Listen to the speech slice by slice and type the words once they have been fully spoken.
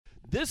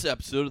This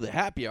episode of the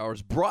Happy Hour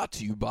is brought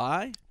to you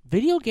by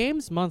Video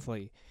Games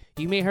Monthly.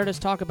 You may heard us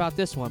talk about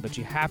this one, but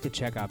you have to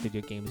check out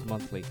Video Games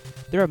Monthly.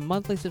 They're a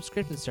monthly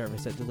subscription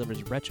service that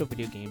delivers retro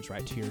video games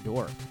right to your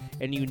door,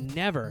 and you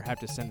never have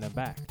to send them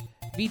back.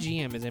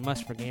 VGM is a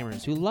must for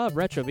gamers who love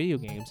retro video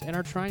games and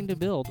are trying to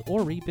build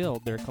or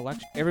rebuild their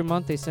collection. Every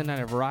month they send out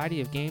a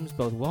variety of games,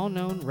 both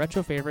well-known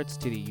retro favorites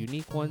to the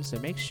unique ones, to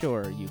make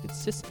sure you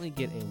consistently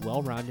get a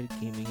well-rounded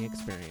gaming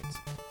experience.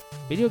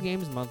 Video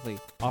Games Monthly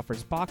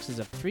offers boxes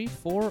of 3,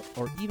 4,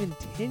 or even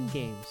 10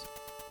 games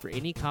for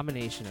any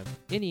combination of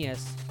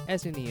NES,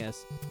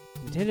 SNES,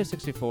 Nintendo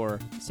 64,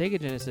 Sega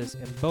Genesis,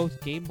 and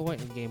both Game Boy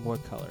and Game Boy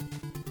Color.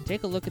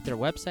 Take a look at their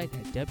website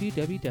at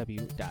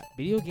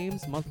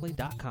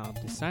www.videogamesmonthly.com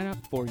to sign up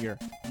for your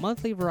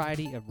monthly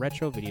variety of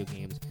retro video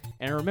games.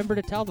 And remember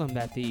to tell them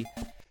that the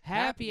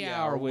Happy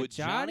Hour with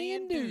Johnny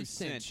and Deuce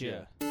sent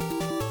you.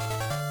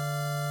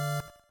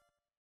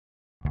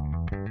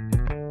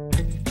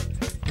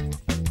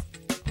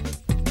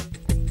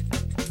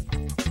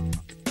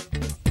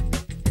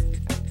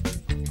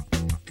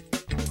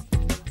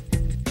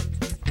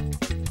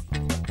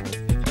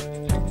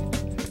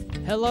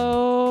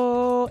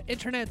 Hello,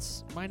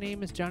 internets. My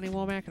name is Johnny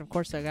Womack, and of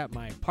course I got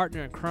my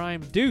partner in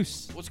crime,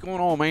 Deuce. What's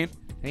going on, man?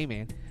 Hey,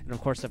 man. And of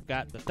course I've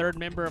got the third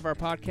member of our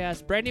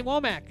podcast, Brandy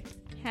Womack.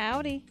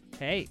 Howdy.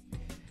 Hey.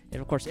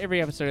 And of course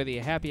every episode of the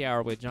Happy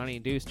Hour with Johnny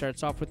and Deuce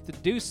starts off with the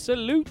Deuce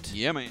salute.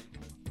 Yeah, man.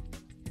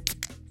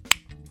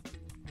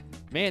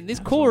 Man, these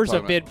coolers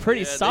have been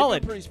pretty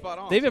solid. They've been pretty spot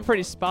on. They've been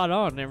pretty spot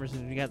on ever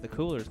since we got the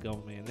coolers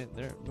going, man.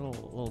 Their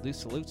little Deuce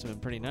salutes have been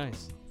pretty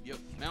nice. Yep,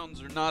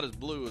 mountains are not as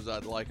blue as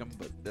I'd like them,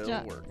 but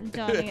they'll work.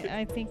 Johnny,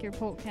 I think your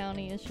Polk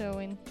County is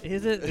showing.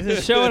 Is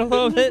it showing a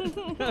little bit?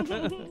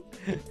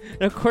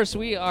 And of course,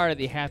 we are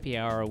the Happy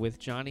Hour with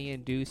Johnny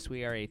and Deuce.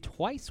 We are a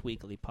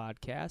twice-weekly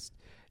podcast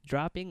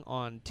dropping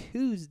on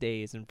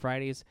Tuesdays and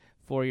Fridays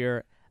for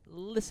your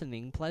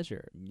listening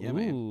pleasure. Yeah,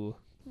 Ooh.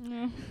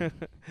 No.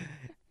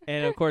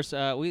 And of course,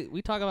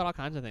 we talk about all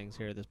kinds of things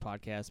here at this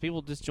podcast.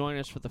 People just join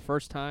us for the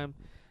first time.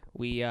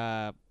 We're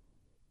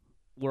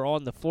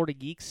on the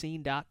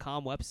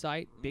FloridaGeekScene.com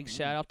website. Big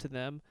shout out to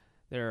them.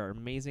 They're an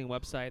amazing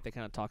website that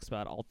kind of talks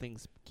about all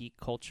things geek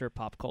culture,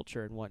 pop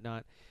culture, and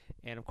whatnot.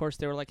 And of course,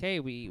 they were like, "Hey,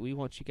 we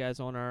want you guys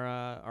on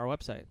our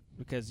website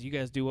because you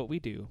guys do what we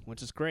do,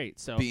 which is great."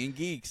 So being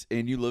geeks,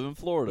 and you live in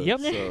Florida. Yep.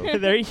 So.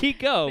 There you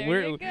go.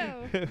 There you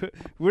go.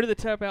 We're the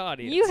type of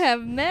audience. You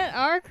have met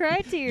our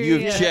criteria.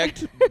 You've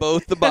checked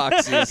both the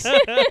boxes.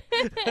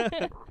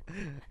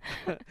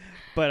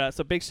 But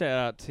so big shout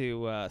out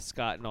to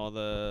Scott and all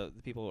the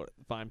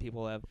fine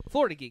people at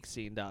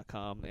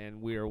FloridaGeekScene.com,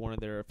 and we are one of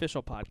their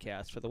official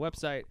podcasts for the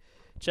website.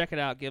 Check it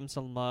out, give them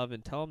some love,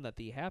 and tell them that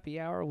the Happy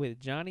Hour with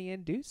Johnny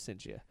and Deuce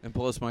sent you. And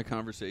plus, my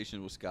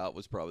conversation with Scott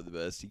was probably the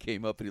best. He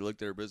came up and he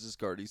looked at our business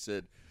card. He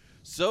said,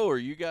 "So, are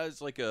you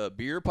guys like a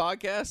beer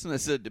podcast?" And I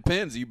said,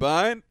 "Depends. Are you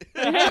buying?"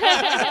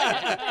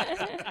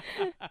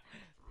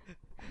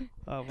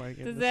 Oh my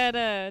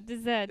goodness!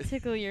 Does that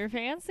tickle your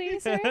fancy,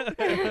 sir?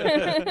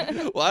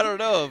 Well, I don't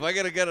know. If I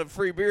get a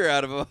free beer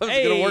out of him, I was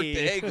going to work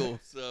the angle.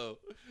 So,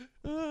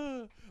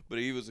 but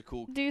he was a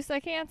cool. Deuce, I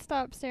can't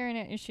stop staring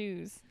at your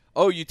shoes.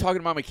 Oh, you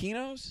talking about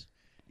Makinos?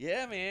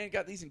 Yeah, man.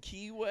 Got these in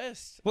Key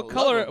West. What I love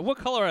color? 'em. What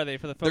color are they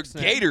for the folks?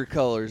 They're gator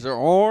colors. They're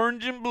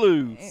orange and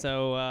blue.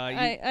 So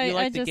you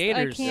like the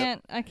gators?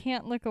 I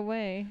can't look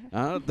away.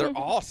 They're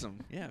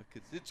awesome. Yeah,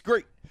 'cause it's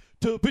great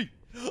to be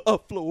a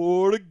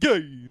Florida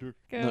Gator.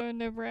 Go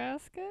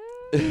Nebraska.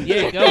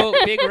 Yeah, go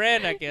Big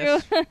Red, I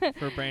guess,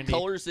 for Brandy.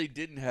 Colors they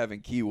didn't have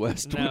in Key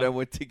West No. when I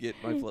went to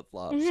get my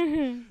flip-flops.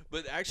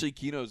 But actually,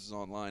 Keno's is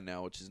online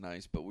now, which is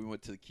nice. But we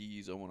went to the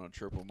Keys. I went on a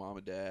trip with Mom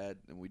and Dad,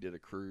 and we did a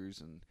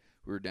cruise, and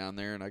we were down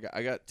there. And I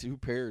got two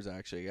pairs,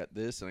 actually. I got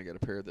this, and I got a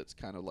pair that's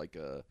kind of like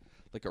a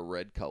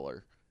red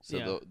color. So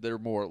Yeah. they're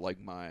more like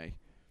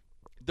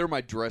they're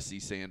my dressy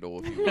sandal,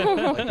 if you will.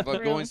 Like if I'm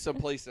Really? going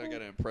someplace and I got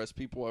to impress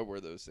people, I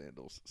wear those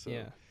sandals. So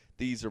Yeah.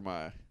 these are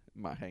my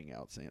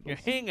hangout sandals. Your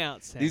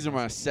hangout sandals. These are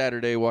my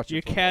Saturday watching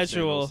Your football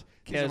casual- sandals.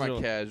 These are casual.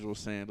 my casual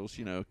sandals,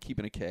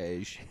 keeping a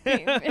cash.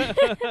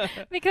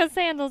 Because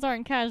sandals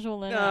aren't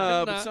casual enough.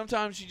 No, but Nah.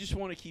 sometimes you just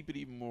want to keep it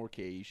even more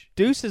cash.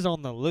 Deuce is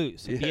on the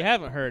loose. If you Yeah.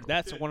 haven't heard,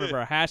 that's one of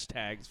our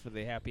hashtags for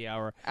the Happy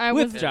Hour I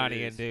with was Johnny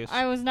There it and is. Deuce.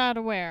 I was not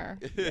aware.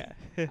 Yeah.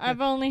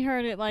 I've only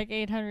heard it like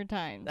 800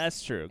 times.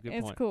 That's true. Good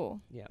it's point.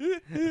 cool. Yeah.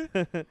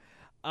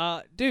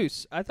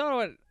 Deuce, I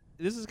thought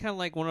this is kind of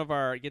like one of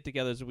our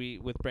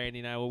get-togethers with Brandy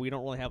and I, where we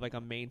don't really have like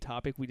a main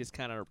topic. We just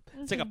kind of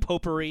it's like a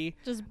potpourri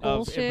Just of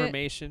bullshit.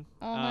 information.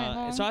 all night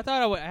long. So I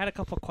thought I had a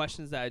couple of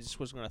questions that I just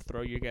was going to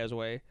throw you guys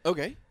away.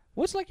 Okay.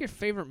 What's like your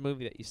favorite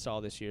movie that you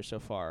saw this year so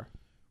far?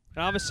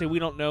 And obviously, we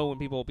don't know when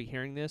people will be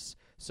hearing this.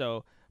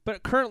 So,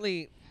 but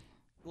currently,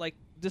 like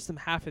just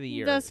half of the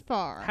year, Thus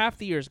far. half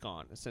the year's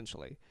gone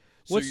essentially.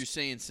 So What's- you're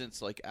saying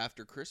since like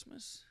after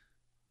Christmas?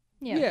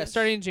 Yeah. Yeah,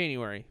 starting in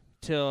January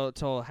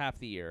till half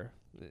the year.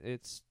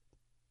 It's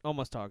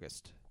almost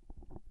August.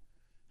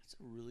 That's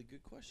a really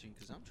good question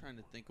because I'm trying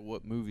to think of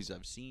what movies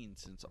I've seen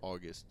since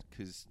August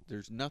because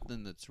there's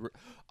nothing that's.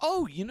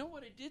 Oh, you know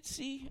what I did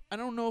see? I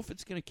don't know if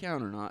it's going to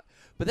count or not,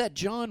 but that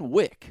John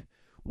Wick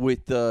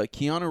with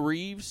Keanu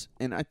Reeves,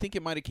 and I think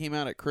it might have came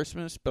out at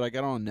Christmas, but I got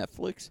it on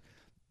Netflix.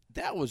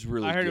 That was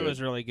really good. I heard it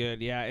was really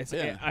good. Yeah,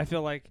 Yeah. I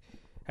feel like.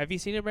 Have you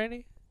seen it,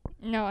 Brandy?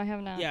 No, I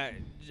have not. Yeah,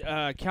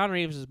 Keanu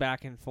Reeves is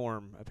back in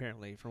form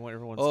apparently, from what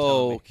everyone's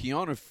telling me.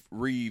 Keanu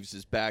Reeves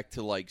is back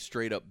to like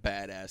straight up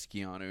badass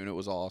Keanu, and it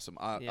was awesome.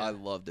 Yeah. I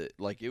loved it.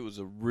 Like it was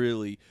a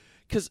really,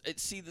 because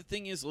see the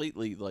thing is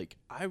lately, like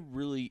I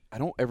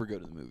don't ever go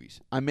to the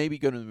movies. I maybe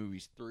go to the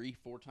movies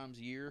 3-4 times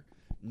a year.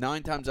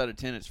 9 times out of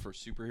 10 it's for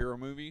superhero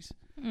movies.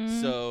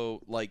 Mm.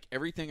 So like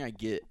everything I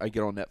get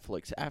on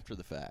Netflix after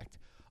the fact.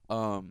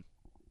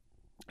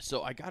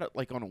 So I got it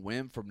like on a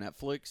whim from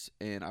Netflix,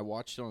 and I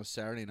watched it on a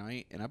Saturday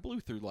night, and I blew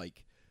through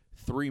like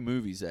 3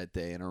 movies that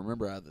day. And I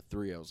remember out of the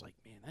 3, I was like,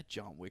 man, that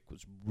John Wick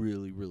was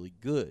really, really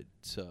good.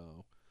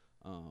 So,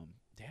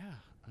 yeah,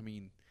 I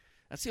mean,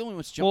 that's the only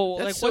one. Well,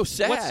 that's like, so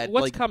sad.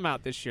 What's like, come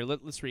out this year?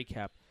 Let's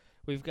recap.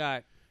 We've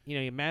got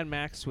Mad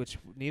Max, which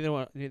the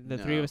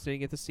 3 of us didn't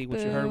get to see,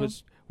 which you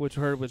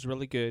heard was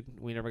really good.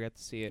 We never got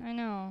to see it. I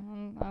know.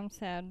 I'm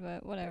sad,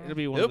 but whatever. It'll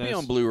be one it'll of those. be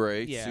on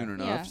Blu-ray Yeah. soon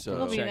enough. Yeah, so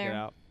it'll be Check there. it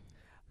out.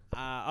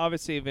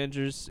 Obviously,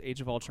 Avengers: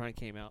 Age of Ultron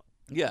came out.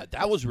 yeah,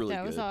 that was really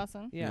That good. was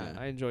awesome. Yeah, Yeah.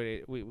 I enjoyed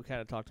it. We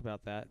kind of talked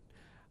about that.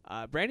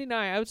 Brandy and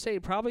I would say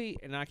probably,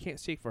 and I can't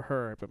speak for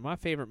her, but my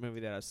favorite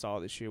movie that I saw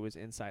this year was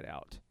Inside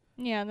Out.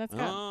 Yeah, that's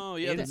got. Oh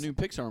yeah, the It's- new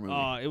Pixar movie.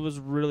 Oh, it was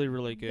really,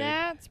 really good.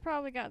 That's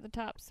probably got the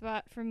top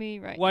spot for me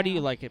right now. Why do you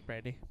like it,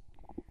 Brandy?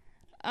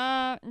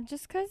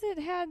 Just 'cause it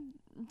had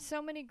so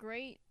many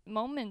great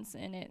moments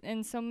in it,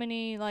 and so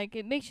many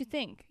it makes you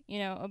think,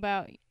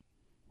 about.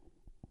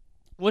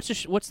 What's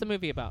the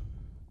movie about?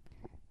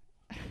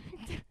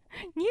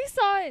 You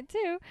saw it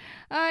too.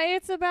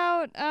 It's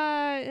about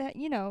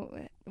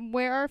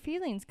where our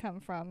feelings come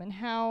from and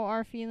how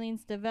our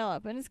feelings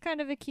develop, and it's kind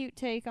of a cute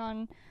take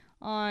on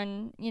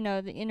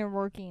the inner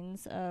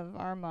workings of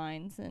our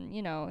minds, and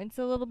it's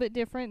a little bit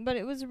different, but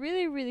it was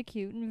really, really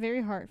cute and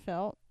very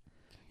heartfelt.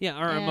 Yeah,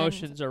 our And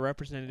emotions are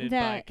represented by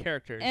that-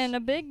 characters. And a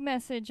big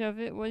message of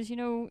it was,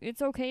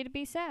 it's okay to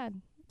be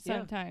sad Yeah.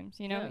 sometimes.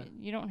 Yeah.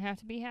 You don't have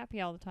to be happy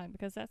all the time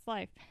because that's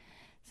life.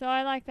 So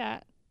I like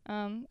that.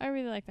 I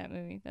really like that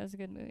movie. That was a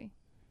good movie.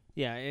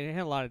 yeah, it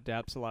had a lot of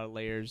depths, a lot of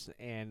layers,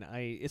 and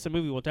it's a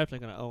movie we're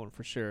definitely going to own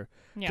for sure.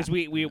 Yeah. Because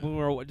when we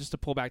were, just to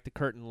pull back the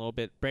curtain a little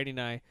bit, Brady and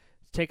I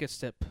take a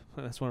sip.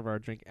 That's one of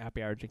our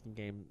happy hour drinking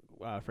game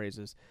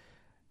phrases.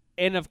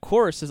 And of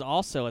course is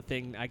also a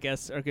thing. I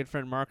guess our good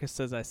friend Marcus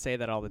says I say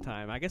that all the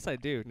time. I guess I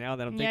do now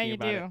that I'm Yeah, thinking you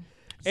about do. it.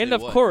 Say And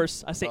of what?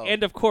 course, I say Oh.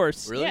 and of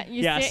course. Really? Yeah,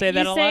 Yeah, I say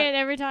that you a say lot. it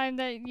every time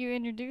that you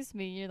introduce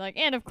me. You're like,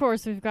 and of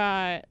course we've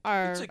got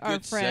our It's a our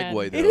good friend.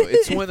 segue though.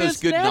 It's one of It's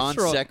those good non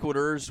natural.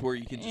 sequiturs where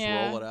you can just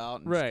Yeah. roll it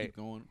out and Right. just keep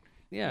going.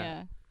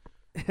 Yeah.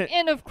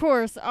 And of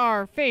course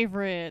our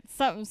favorite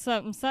something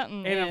something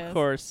something. And is. of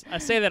course, I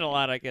say that a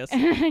lot. I guess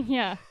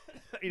Yeah.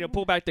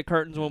 pull back the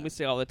curtains when we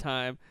say all the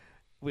time.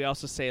 We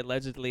also say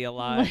allegedly a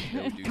lot.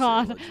 Yeah, we do say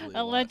God, allegedly a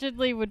lot.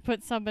 allegedly would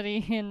put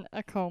somebody in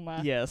a coma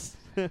Yes.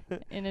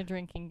 in a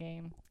drinking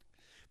game.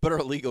 But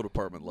our legal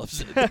department loves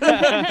it.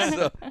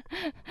 So,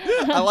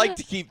 I like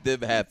to keep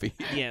them happy.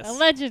 Yes.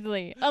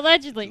 Allegedly.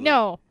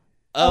 No.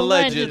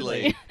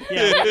 Allegedly.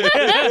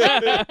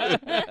 Yeah.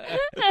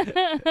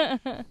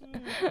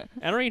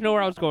 I don't even know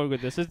where I was going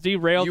with this. It's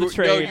derailed You the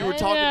were, no, train. you were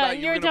talking about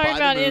you were gonna talking buy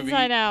about the movie,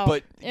 Inside Out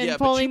but and yeah,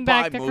 pulling but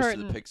you back buy the most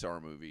curtain. of the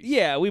Pixar movies.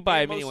 Yeah, we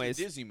buy and them most of the anyways.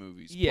 Disney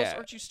movies. Yeah. Plus,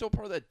 aren't you still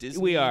part of that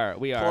Disney? We are.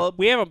 Club?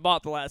 We haven't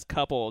bought the last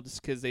couple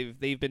just because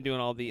they've been doing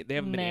all the. They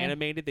haven't been Meh.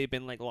 animated. They've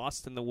been like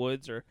Lost in the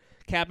Woods or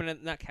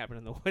not Cabin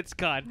in the Woods.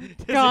 God.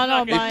 God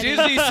Not If almighty.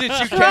 Disney sent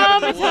you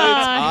Cabin in the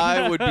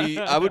Woods,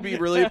 Traumatized. I would be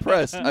really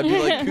impressed. I'd be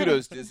like,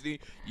 kudos, Disney,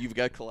 you've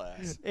got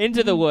class.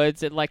 Into the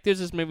Woods. And like, there's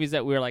just movies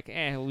that we're like,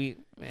 I don't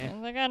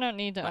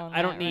need to own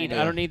I don't that need. right I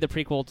now. don't need the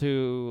prequel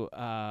to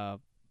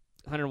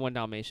 101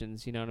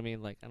 Dalmatians. You know what I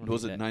mean? Like, I don't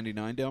Was need it that.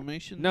 99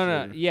 Dalmatians? No,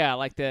 or- yeah,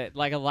 like a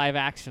live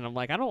action. I'm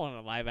like, I don't want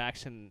a live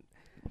action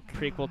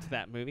prequel to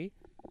that movie.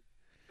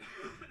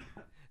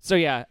 So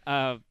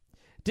yeah,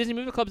 Disney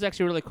Movie Club is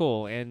actually really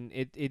cool, and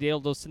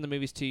they'll send the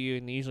movies to you,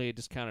 and usually a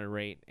discounted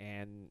rate,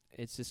 and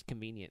it's just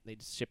convenient. They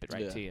just ship it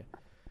right Yeah. to you.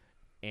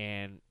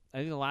 And I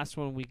think the last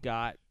one we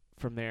got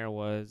from there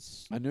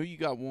was I know you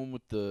got one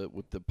with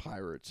the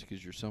pirates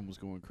because your son was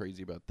going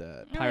crazy about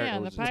that. Oh, Pirate, yeah, Or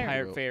the was it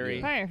Pirate real- Ferry.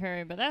 yeah. Pirate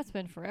Ferry, but that's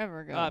been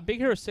forever ago. Big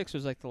Hero 6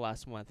 was like the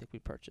last one I think we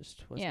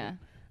purchased. Wasn't yeah. it?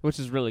 Which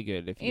is really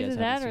good. If you Either guys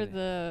that haven't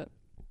or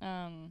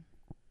seen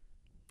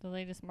the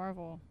latest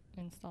Marvel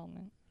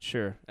installment.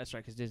 Sure, that's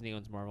right, because Disney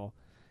owns Marvel.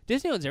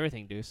 Disney owns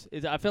everything, Deuce.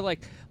 I feel like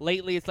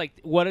lately it's like,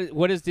 what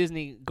is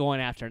Disney going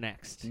after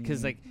next?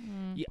 Because like,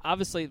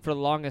 obviously for the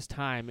longest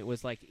time it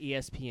was like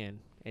ESPN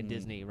and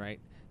Disney, right?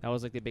 That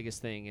was like the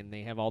biggest thing, and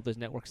they have all those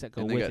networks that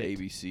go And they with got it.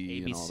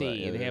 ABC and all ABC, that.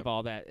 Yeah, they yeah. have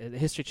all that. The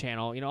History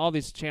Channel, all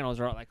these channels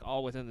are like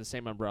all within the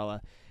same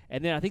umbrella.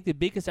 And then I think the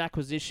biggest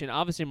acquisition,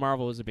 obviously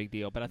Marvel is a big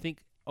deal, but I think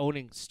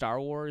owning Star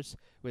Wars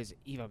was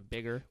even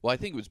bigger. Well, I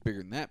think it was bigger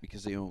than that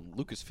because they own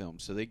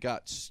Lucasfilm, so they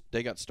got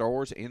Star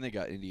Wars and they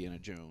got Indiana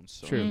Jones.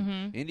 So True.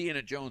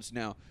 Indiana Jones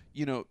now,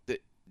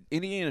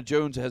 Indiana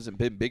Jones hasn't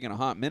been big in a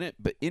hot minute,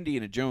 but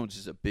Indiana Jones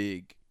is a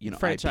big,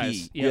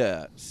 franchise. IP. Yep.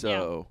 Yeah.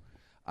 So,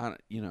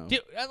 Dude,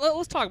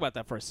 let's talk about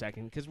that for a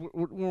second because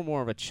we're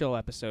more of a chill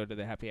episode of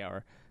the Happy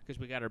Hour because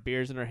we got our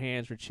beers in our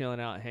hands, we're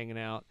chilling out, hanging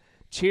out.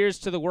 Cheers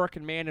to the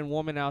working man and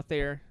woman out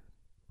there.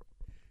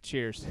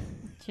 Cheers.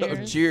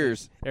 Cheers.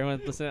 Cheers. Everyone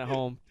listening at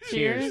home.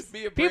 Cheers.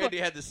 Me and Brandy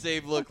had the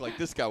same look. Like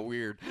this got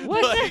weird.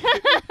 What?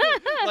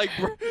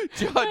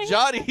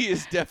 Johnny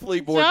is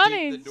definitely more deep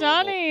than normal.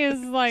 Johnny is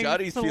like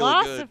Johnny's feeling good,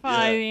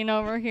 philosophizing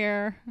over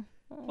here.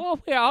 Well,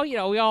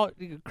 we all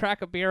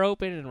crack a beer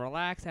open and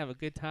relax, have a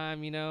good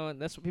time,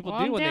 and that's what people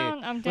do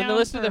when they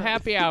listen to the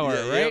Happy Hour,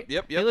 Yeah, right?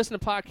 Yep. They listen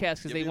to podcasts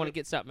because Yep, they yep. want to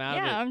get something out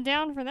of it. Yeah, I'm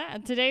down for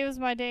that. Today was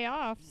my day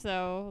off,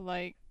 so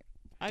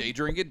Day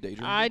drinking.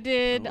 I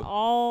did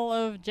all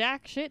of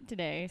jack shit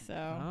today, so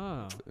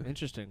Oh,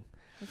 interesting.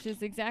 which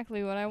is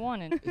exactly what I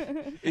wanted.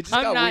 It just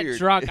I'm got not weird.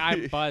 drunk.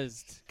 I'm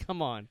buzzed.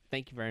 Come on.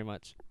 Thank you very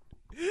much.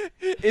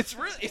 It's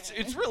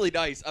really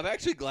nice. I'm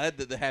actually glad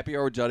that the Happy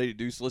Hour with Johnny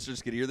Deuce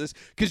listeners can hear this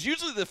because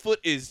usually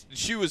the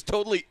shoe is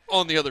totally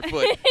on the other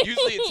foot.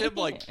 Usually it's him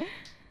like,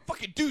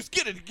 fucking Deuce,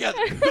 get it together.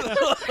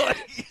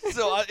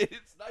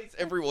 It's nice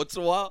every once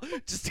in a while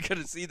just to kind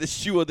of see the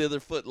shoe on the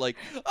other foot. Like,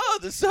 oh,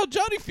 this is how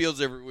Johnny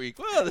feels every week.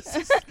 Well, this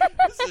is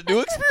a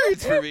new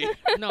experience for me.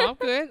 No, I'm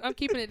good. I'm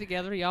keeping it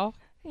together, y'all.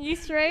 You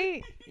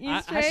straight? You I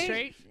straight?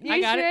 straight. You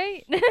I got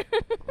straight?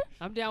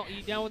 I'm down.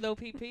 You down with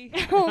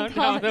OPP? Oh, I'm down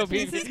God, with OPP.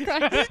 Jesus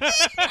Christ.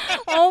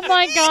 Oh,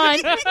 my God.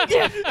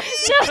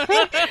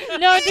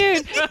 No,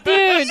 dude.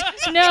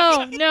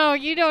 No,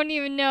 you don't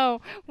even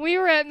know. We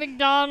were at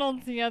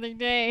McDonald's the other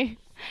day,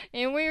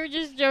 and we were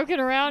just joking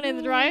around in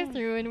the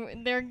drive-thru,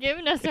 and they're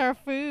giving us our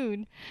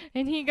food.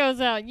 And he goes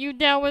out, you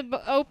down with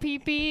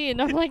OPP?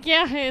 And I'm like,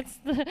 yeah,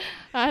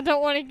 I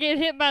don't want to get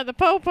hit by the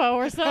popo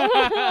or something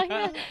like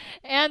that.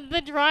 And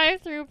the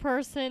drive-thru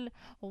person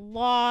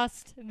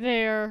lost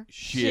their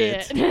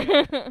shit.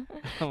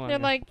 Oh my They're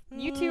God. like,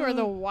 you two are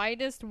the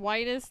whitest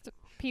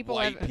people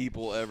White ever.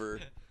 people ever.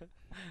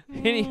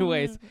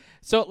 Anyways,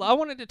 so I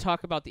wanted to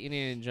talk about the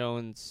Indiana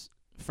Jones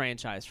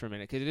franchise for a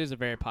minute because it is a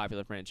very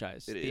popular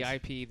franchise. It the is.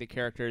 IP, the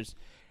characters.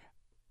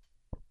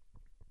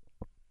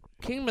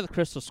 Kingdom of the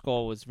Crystal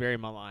Skull was very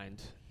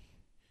maligned.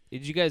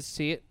 Did you guys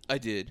see it? I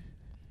did.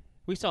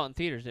 We saw it in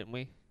theaters, didn't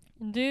we?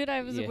 Dude,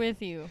 I was Yeah.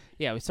 with you.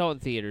 Yeah, we saw it in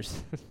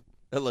theaters.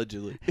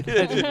 Allegedly.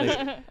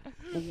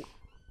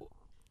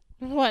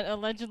 What,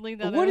 allegedly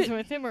that What I was it-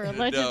 with him, or No,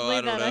 allegedly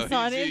I don't that know. I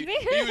saw it in he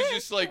theaters? was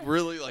just like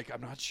really like,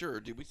 I'm not sure.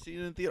 Did we see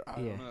it in theater? I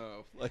Yeah. don't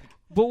know. Like,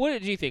 But what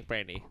did you think,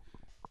 Brandy,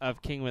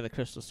 of Kingdom of the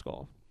Crystal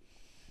Skull?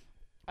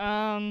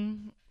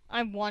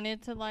 I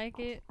wanted to like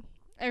it.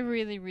 I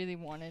really, really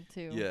wanted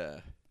to. yeah.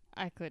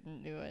 I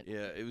couldn't do it.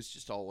 Yeah, it was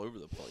just all over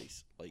the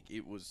place. Like,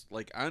 it was,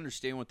 like, I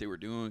understand what they were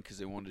doing because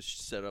they wanted to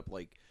set up,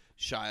 like,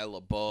 Shia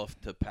LaBeouf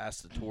to pass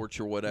the torch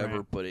or whatever,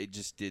 Right. but it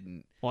just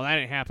didn't. Well, that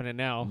ain't happening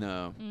now.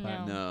 No.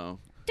 No. No.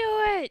 Do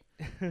it!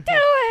 Do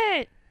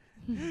it!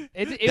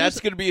 It That's was,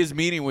 going to be his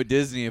meeting with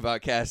Disney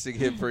about casting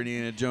him for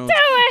Indiana Jones. Do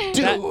it!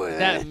 Do that, it!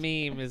 that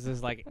meme is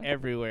just like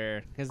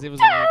everywhere because it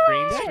was on a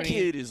green That screen.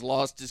 kid has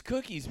lost his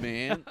cookies,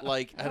 man.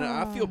 Like, and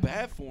I feel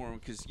bad for him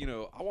because,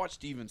 I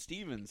watched Even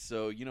Stevens,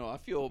 so, I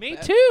feel Me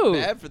bad, too.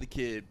 bad for the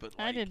kid. But,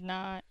 like, I did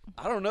not.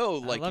 I don't know.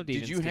 Like, loved did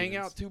Even you hang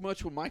Stevens. out too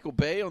much with Michael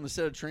Bay on the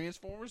set of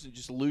Transformers and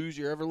just lose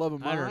your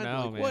ever-loving I mind? don't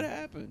know, like, man. what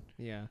happened?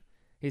 Yeah.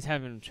 He's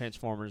having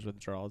Transformers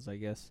withdrawals, I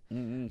guess.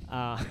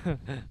 Mm-hmm.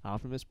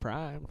 Optimus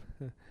Prime.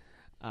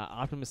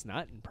 Optimus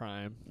not in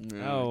Prime.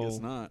 No, I guess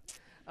not.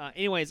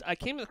 Anyways, I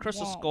came to the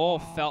Crystal Wah, Skull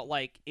wah. felt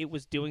like it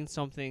was doing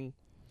something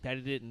that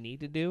it didn't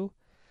need to do.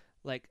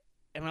 Like,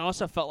 and I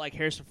also felt like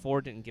Harrison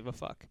Ford didn't give a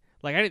fuck.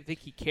 Like, I didn't think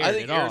he cared I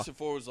think at all. Harrison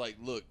Ford was like,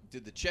 look,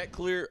 did the check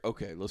clear?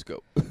 Okay, let's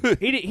go.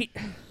 He did. He.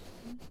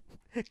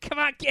 Come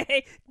on, get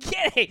it,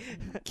 get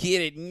it,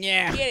 Get it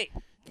now. get it,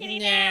 get it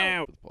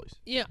now. Place.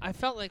 Yeah, I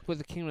felt like with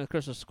the Kingdom of the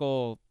Crystal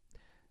Skull,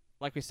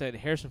 like we said,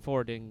 Harrison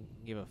Ford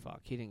didn't give a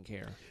fuck. He didn't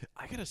care.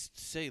 I gotta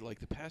say,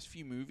 like, the past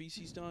few movies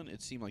he's done,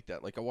 it seemed like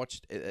that. Like, I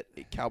watched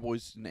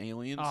Cowboys and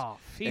Aliens, Oh,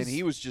 and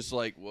he was just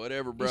like,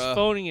 whatever, he's bruh.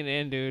 phoning it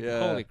in, dude.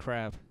 Yeah. Holy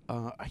crap.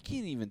 I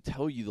can't even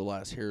tell you the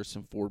last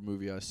Harrison Ford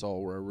movie I saw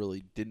where I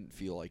really didn't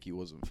feel like he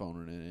wasn't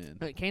phoning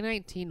it in.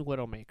 K-19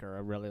 Widowmaker I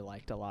really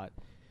liked a lot.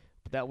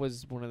 But that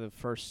was one of the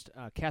first.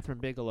 Catherine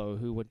Bigelow,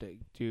 who went to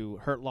do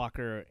Hurt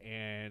Locker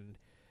and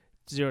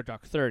Zero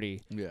Dark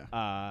 30.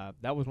 Yeah.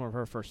 That was one of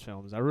her first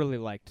films. I really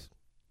liked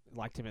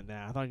him in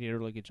that. I thought he did a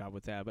really good job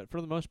with that. But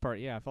for the most part,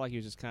 yeah, I felt like he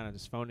was just kind of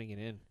just phoning it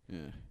in. Yeah.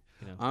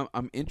 You know?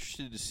 I'm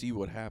interested to see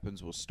what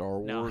happens with Star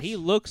Wars. No, he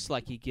looks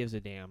like he gives a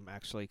damn,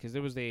 actually, because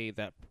there was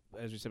that,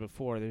 as we said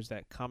before, there's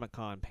that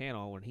Comic-Con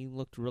panel when he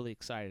looked really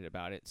excited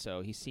about it,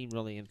 so he seemed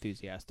really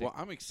enthusiastic. Well,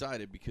 I'm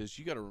excited because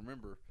you got to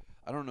remember,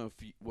 I don't know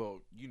if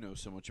you know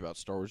so much about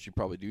Star Wars, you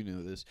probably do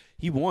know this.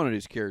 He wanted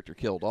his character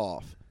killed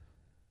off.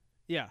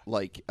 Yeah.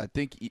 Like, I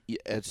think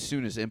as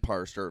soon as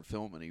Empire started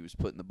filming, he was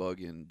putting the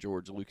bug in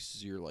George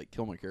Lucas's ear, like,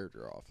 kill my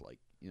character off, like,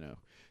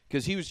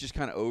 because he was just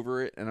kind of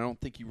over it, and I don't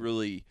think he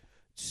really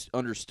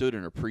understood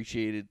and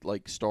appreciated,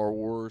 like, Star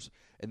Wars.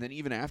 And then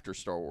even after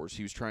Star Wars,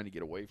 he was trying to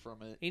get away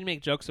from it. He'd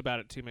make jokes about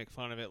it too, make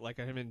fun of it, like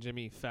him and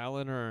Jimmy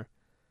Fallon, or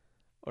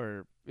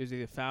is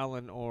either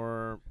Fallon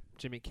or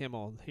Jimmy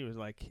Kimmel. He was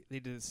like, they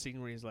did a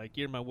scene where he's like,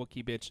 "You're my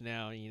Wookiee bitch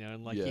now,"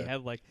 and like he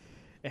had like.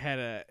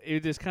 It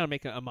would just kind of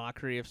make a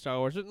mockery of Star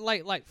Wars,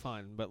 light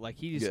fun, but like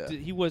he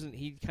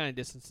kind of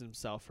distanced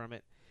himself from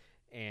it,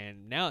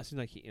 and now it seems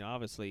like he,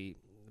 obviously.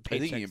 I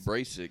think he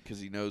embraced it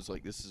because he knows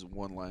like this is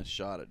one last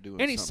shot at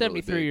doing. And he's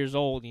 73 really years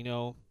old,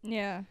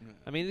 Yeah.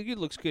 I mean, the dude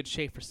looks good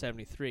shape for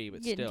 73,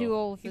 but Getting still. too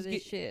old for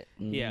this shit.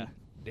 Mm-hmm. Yeah.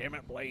 Damn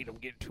it, Blade! I'm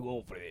getting too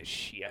old for this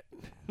shit.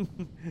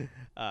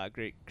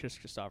 Great, Chris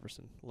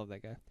Christopherson, love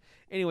that guy.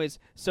 Anyways,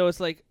 so it's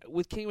like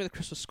with King with the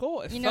Crystal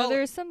Skull.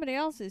 There's somebody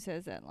else who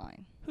says that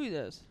line. Who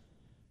does?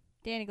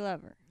 Danny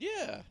Glover.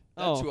 Yeah,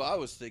 that's who I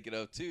was thinking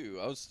of too.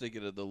 I was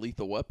thinking of the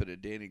Lethal Weapon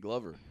of Danny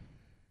Glover.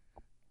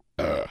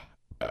 And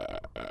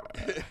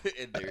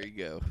there you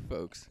go,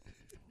 folks.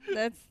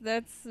 That's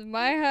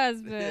my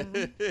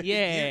husband.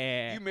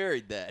 Yeah. You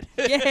married that.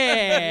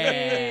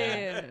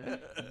 Yeah.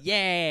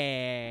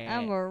 Yeah.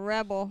 I'm a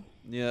rebel.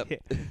 Yep.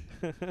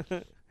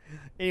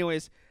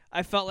 Anyways,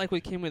 I felt like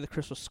with King with the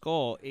Crystal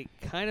Skull, I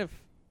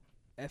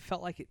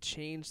felt like it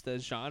changed the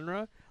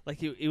genre.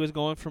 Like it was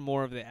going from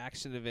more of the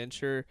action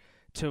adventure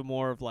to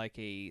more of like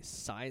a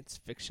science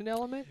fiction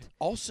element.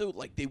 Also,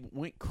 like they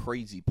went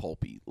crazy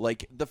pulpy.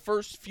 Like the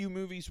first few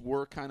movies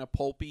were kind of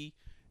pulpy,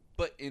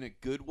 but in a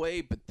good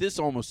way. But this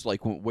almost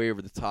like went way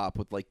over the top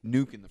with like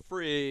nuking the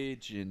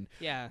fridge and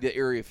the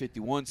Area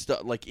 51 stuff.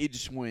 Like it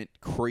just went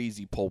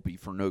crazy pulpy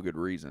for no good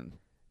reason.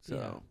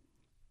 So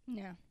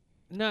yeah,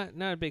 not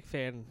a big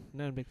fan.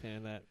 Not a big fan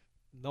of that.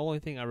 The only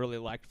thing I really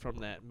liked from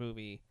that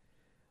movie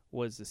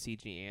was the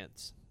CG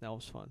ants. That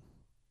was fun.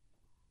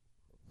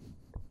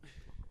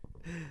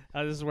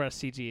 This is where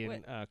CG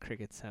and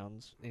cricket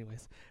sounds.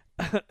 Anyways,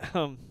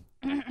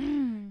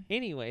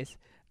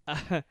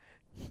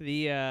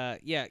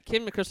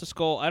 King of Crystal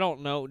Skull. I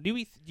don't know. Do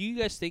you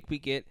guys think we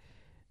get?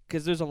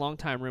 Because there's a long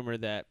time rumor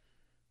that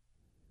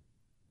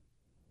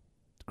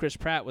Chris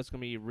Pratt was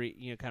going to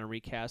be kind of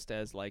recast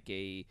as almost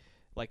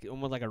like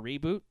a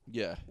reboot.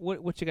 Yeah.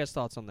 What's your guys'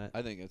 thoughts on that?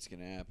 I think that's going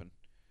to happen.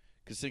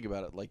 Because think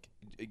about it, like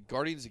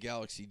Guardians of the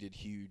Galaxy did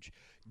huge,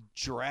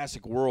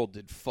 Jurassic World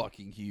did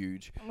fucking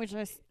huge. Which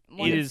I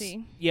want to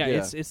see. Yeah,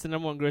 it's the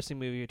number one grossing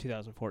movie of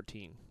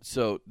 2014.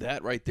 So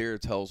that right there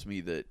tells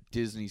me that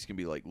Disney's going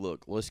to be like,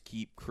 look, let's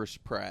keep Chris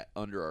Pratt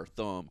under our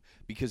thumb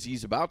because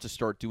he's about to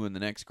start doing the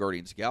next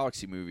Guardians of the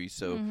Galaxy movie.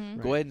 So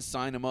go ahead and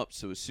sign him up.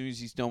 So as soon as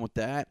he's done with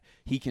that,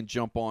 he can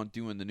jump on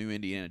doing the new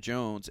Indiana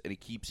Jones, and it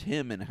keeps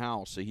him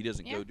in-house so he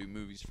doesn't go do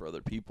movies for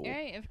other people.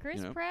 Hey, if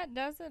Chris Pratt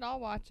does it, I'll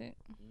watch it.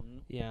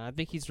 Yeah, I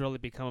think he's really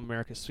become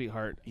America's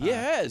sweetheart. He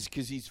has,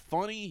 because he's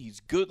funny, he's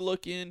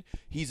good-looking,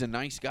 he's a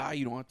nice guy.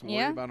 You don't have to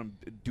worry about him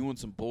doing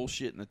some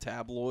bullshit in the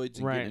tabloids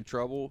and getting in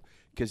trouble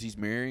because he's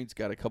married, he's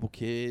got a couple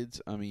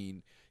kids. I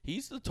mean,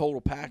 he's the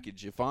total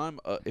package. If I'm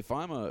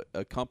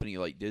a company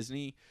like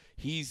Disney,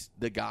 he's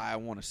the guy I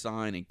want to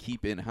sign and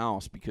keep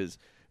in-house because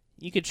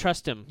you can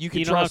trust him. You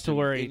don't have to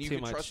worry and you too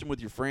can much. trust him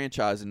with your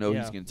franchise and know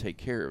he's going to take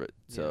care of it.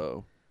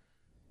 So.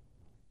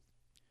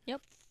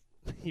 Yep.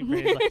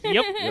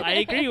 Yep,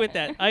 I agree with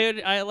that.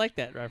 I like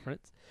that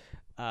reference.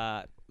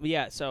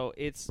 So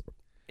it's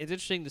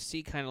interesting to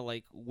see kind of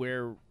like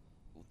where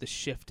the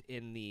shift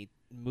in the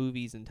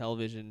movies and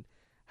television,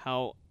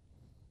 how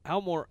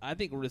more I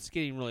think it's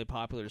getting really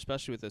popular,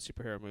 especially with the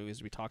superhero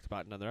movies we talked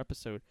about in another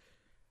episode.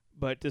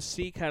 But to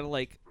see kind of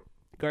like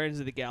Guardians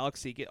of the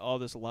Galaxy get all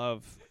this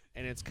love,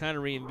 and it's kind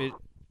of reinvent.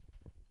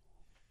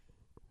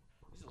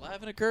 He's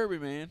laughing at Kirby,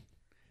 man.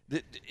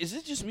 Is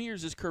it just me, or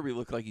does this Kirby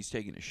look like he's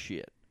taking a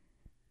shit?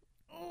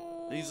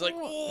 He's like,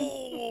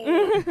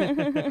 oh. I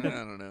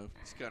don't know.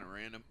 It's kind of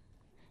random.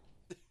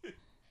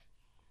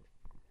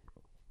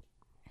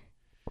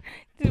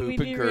 Did we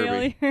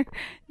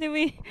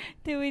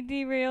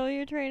derail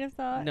your train of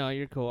thought? No,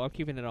 you're cool. I'm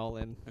keeping it all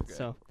in. Okay.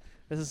 So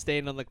this is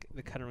staying on the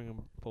cutting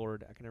room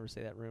board. I can never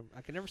say that room.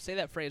 I can never say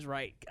that phrase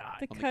right. God.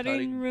 The On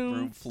cutting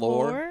room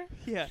floor?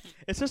 Yeah,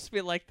 it's supposed to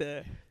be like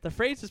the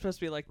phrase is supposed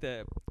to be like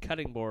the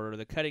cutting board or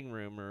the cutting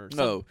room or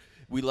something. No,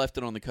 we left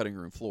it on the cutting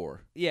room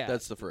floor. Yeah,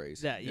 that's the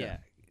phrase. Yeah.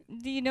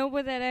 Do you know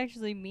what that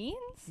actually means?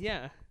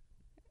 Yeah.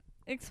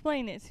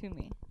 Explain it to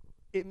me.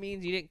 It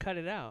means you didn't cut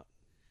it out.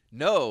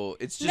 No,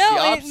 it's just No, the it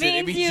opposite.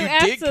 It means you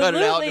did cut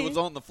it out and it was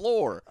on the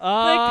floor. The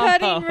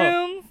cutting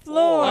room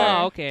floor.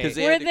 Oh, okay.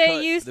 Where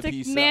they used to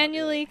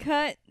manually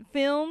cut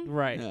film.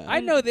 Right. Yeah.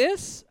 I know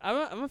this.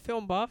 I'm a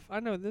film buff. I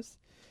know this.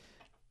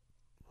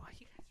 Why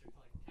you guys are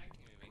like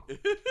attacking me?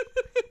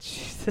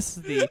 This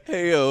is the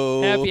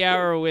Heyo. happy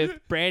hour with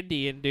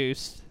Brandy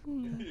induced.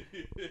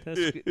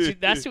 See,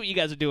 that's what you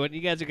guys are doing.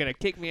 You guys are gonna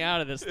kick me out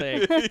of this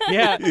thing.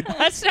 Yeah,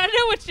 I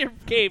know what your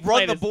game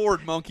Run plan the is.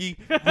 board, monkey.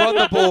 Run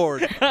the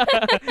board.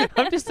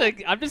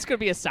 I'm just gonna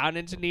be a sound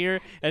engineer.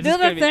 And Do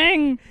the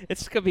thing.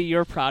 It's gonna be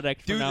your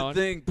product Do from now the on.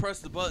 thing. Press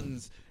the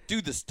buttons.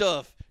 Do the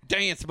stuff.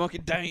 Dance, monkey,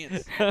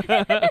 dance.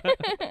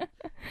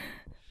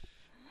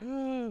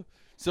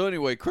 So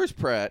anyway, Chris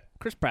Pratt.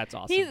 Chris Pratt's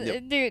awesome. He's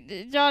Yep.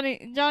 dude.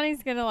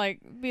 Johnny's gonna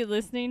like be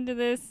listening to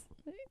this,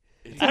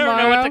 I don't know what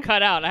tomorrow, to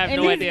cut out. I have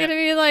and no he's idea. gonna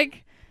be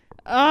like,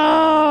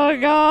 "Oh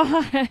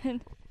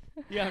God."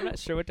 Yeah, I'm not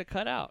sure what to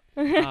cut out.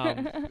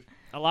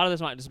 A lot of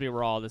this might just be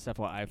raw. This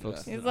FYI,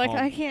 folks. He's at like, home.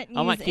 "I can't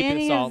I might use keep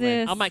any this all of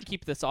this." in. I might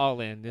keep this all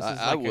in. This is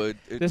I like would.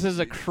 this is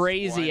a It's-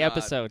 crazy why not?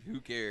 episode. Who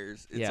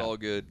cares? It's Yeah. all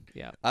good.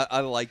 Yeah.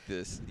 I like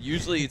this.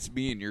 Usually it's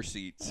me in your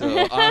seat, so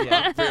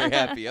I'm very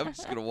happy. I'm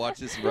just gonna watch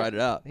this and write it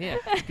out. Yeah,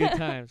 it's good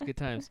times, good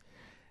times.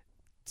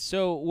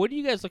 So, what are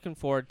you guys looking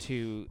forward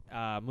to,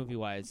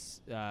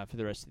 movie-wise, for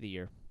the rest of the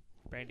year,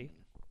 Brandy?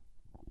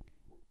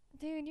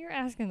 Dude, you're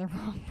asking the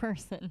wrong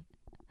person.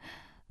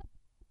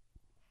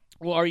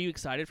 Well, are you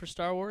excited for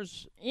Star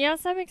Wars?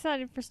 Yes, I'm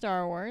excited for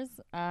Star Wars.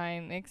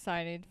 I'm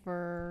excited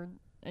for,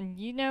 and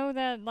you know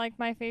that like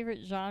my favorite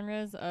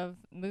genres of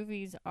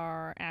movies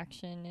are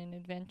action and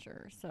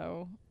adventure.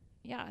 So,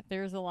 yeah,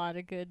 there's a lot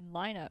of good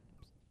lineups.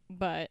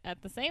 But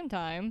at the same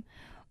time,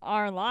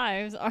 our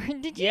lives are.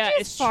 Did you Yeah,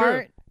 just it's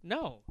fart? true.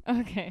 No.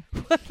 Okay.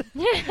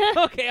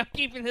 Okay, I'm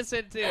keeping this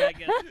in too. I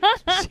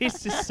guess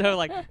she's just so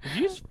like, did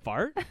you just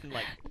fart? And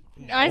like,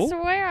 no. I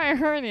swear I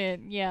heard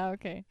it. Yeah.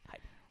 Okay.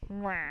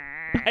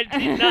 I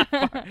did not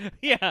fart.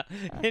 Yeah.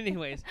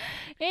 Anyways,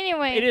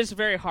 Anyway, it is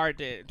very hard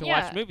to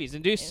Yeah. watch movies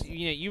and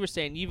you were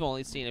saying you've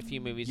only seen a few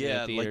movies in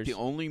Yeah, the like theaters. the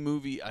only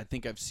movie I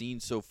think I've seen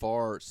so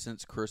far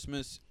since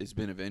Christmas has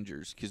been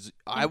Avengers. Because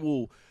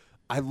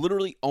I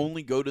literally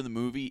only go to the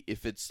movie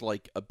if it's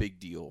like a big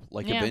deal,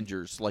 like Yeah.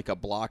 Avengers, like a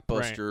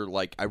blockbuster,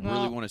 like I really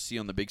Well- want to see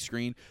on the big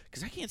screen.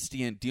 Because I can't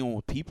stand dealing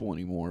with people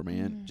anymore,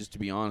 man. Just to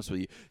be honest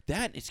with you,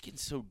 it's getting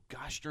so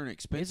gosh darn it's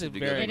expensive to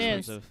go. very It to. is.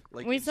 expensive.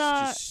 Like We it's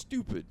saw- just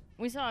stupid.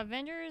 we saw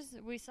Avengers.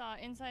 We saw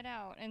Inside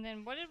Out, and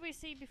then what did we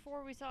see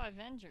before we saw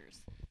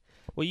Avengers?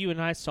 Well, you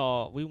and I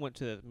we went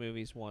to the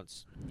movies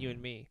once, you and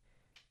me.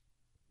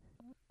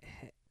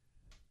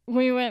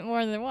 We went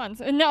more than once.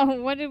 No,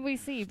 what did we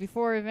see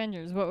before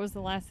Avengers? What was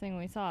the last thing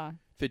we saw?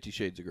 50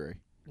 Shades of Grey.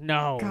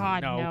 No.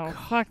 God, no. no.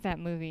 Fuck that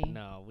movie.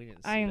 No, we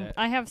didn't see that.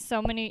 I have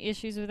so many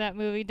issues with that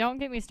movie. Don't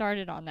get me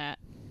started on that.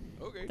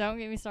 Okay. Don't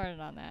get me started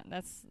on that.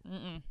 That's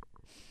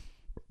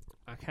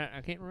I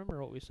can't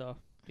remember what we saw.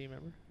 Do you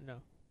remember? No.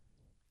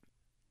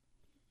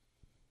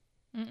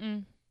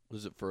 mm.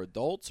 Was it for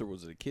adults or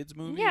was it a kids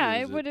movie?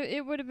 Yeah, or was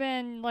it would have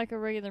been like a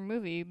regular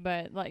movie,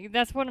 but like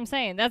that's what I'm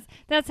saying. That's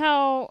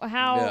how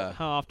Yeah.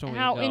 How often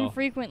how we go?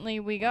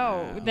 infrequently we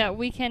go Wow. that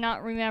we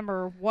cannot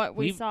remember what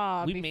we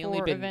saw we've mainly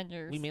before been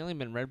Avengers. we mainly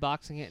been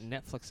Redboxing it and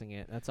Netflixing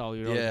it. That's all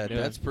we really Yeah, been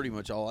doing. that's pretty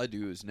much all I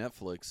do is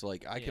Netflix.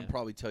 Like I can Yeah.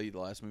 probably tell you the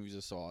last movies I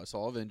saw. I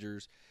saw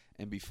Avengers,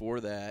 and before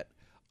that,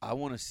 I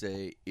want to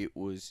say it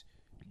was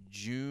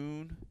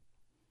June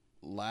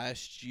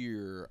last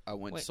year. I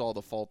went Wait. and saw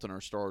The Fault in Our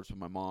Stars with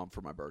my mom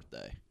for my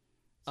birthday.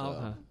 So,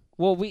 Okay.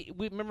 Well, we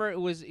remember it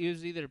was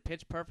either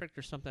Pitch Perfect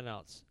or something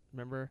else.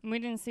 Remember? We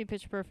didn't see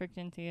Pitch Perfect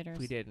in theaters.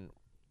 We didn't.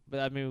 But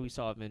I mean, we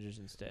saw Avengers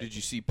instead. Did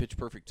you see Pitch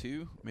Perfect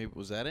 2? Maybe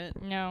was that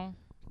it? No,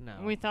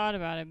 No. we thought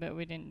about it, but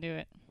we didn't do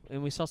it.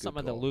 And we saw Good some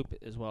of The call. Loop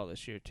as well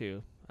this year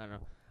too. I don't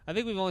know. I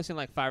think we've only seen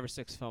like 5 or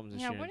 6 films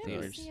this Yeah, year what in did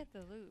we theaters. see at the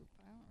Loop?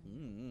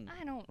 Mm-hmm.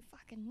 I don't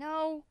fucking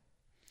know.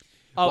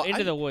 Oh, Well, Into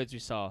I- the Woods we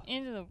saw.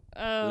 Into the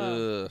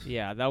Ugh,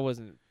 Yeah, that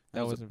wasn't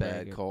that was a wasn't very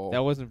bad good. call.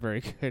 That wasn't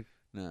very good.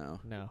 No.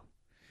 No.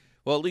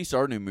 Well, at least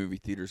our new movie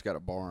theater's got a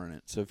bar in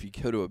it. So if you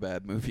go to a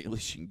bad movie, at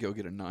least you can go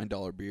get a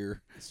 $9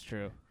 beer. It's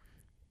true.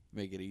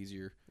 Make it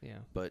easier. Yeah.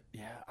 But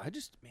yeah, I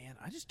just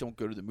don't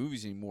go to the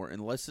movies anymore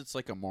unless it's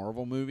like a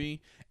Marvel movie,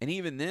 and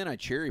even then I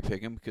cherry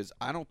pick them because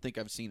I don't think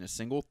I've seen a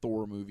single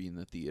Thor movie in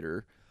the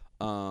theater.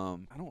 I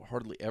don't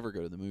hardly ever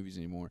go to the movies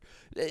anymore.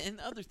 And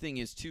the other thing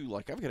is too,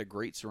 like I've got a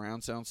great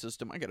surround sound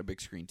system. I got a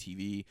big screen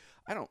TV.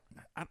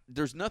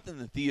 There's nothing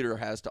the theater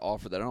has to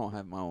offer that I don't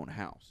have in my own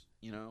house.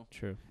 You know,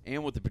 True.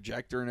 and with the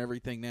projector and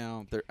everything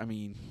now,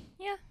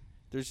 Yeah.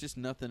 there's just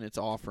nothing it's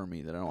offering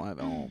me that I don't have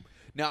at home.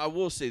 Now, I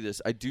will say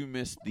this. I do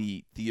miss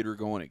the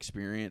theater-going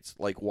experience,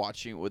 like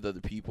watching it with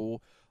other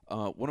people.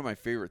 One of my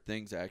favorite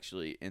things,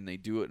 actually, and they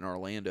do it in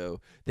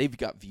Orlando, they've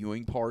got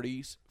viewing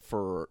parties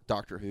for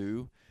Doctor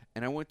Who,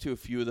 and I went to a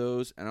few of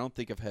those, and I don't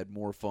think I've had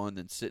more fun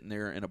than sitting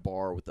there in a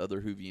bar with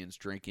other Whovians,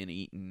 drinking,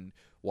 eating,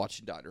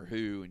 watching Doctor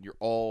Who, and you're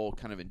all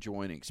kind of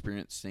enjoying and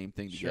experiencing the same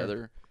thing Sure.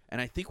 together. And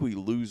I think we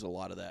lose a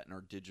lot of that in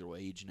our digital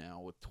age now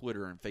with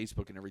Twitter and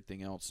Facebook and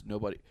everything else.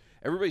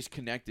 Everybody's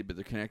connected, but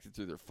they're connected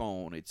through their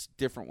phone. It's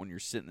different when you're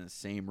sitting in the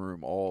same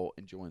room all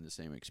enjoying the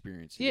same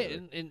experience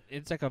together. Yeah, and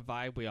it's like a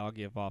vibe we all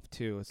give off,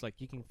 too. It's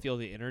like you can feel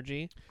the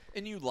energy.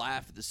 And you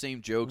laugh at the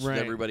same jokes Right.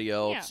 with everybody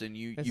else, and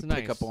you That's pick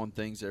nice. up on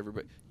things that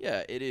everybody...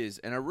 Yeah, it is.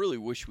 And I really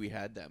wish we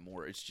had that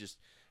more. It's just...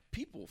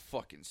 People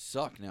fucking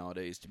suck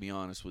nowadays, to be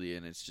honest with you,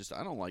 and it's just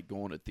I don't like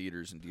going to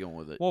theaters and dealing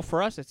with it. Well,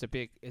 for us, it's a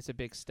big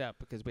step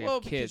because we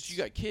have kids. Because you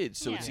got kids,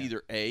 so it's Yeah.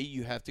 either A,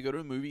 you have to go to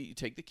a movie, you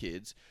take the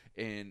kids,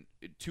 and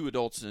 2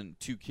 adults and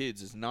 2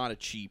 kids is not a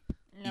cheap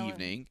No,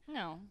 evening.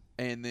 No.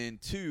 And then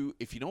 2,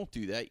 if you don't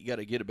do that, you got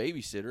to get a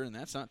babysitter, and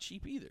that's not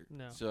cheap either.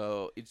 No.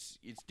 So it's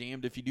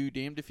damned if you do,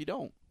 damned if you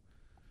don't.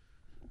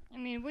 I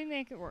mean, we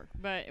make it work,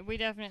 but we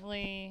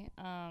definitely.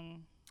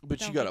 But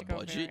Don't you got get a to go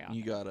budget, very and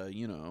you got to,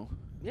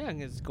 Yeah,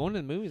 because going to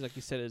the movies, like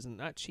you said, is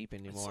not cheap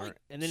anymore. like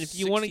And then if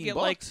you want to get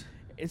like, $16.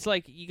 it's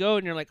like you go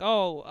and you're like,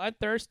 oh, I'm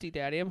thirsty,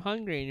 Daddy, I'm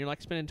hungry, and you're like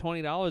spending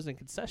 $20 in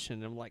concession.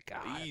 And I'm like,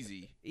 God,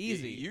 Easy.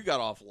 Easy. You got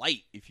off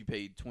light if you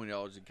paid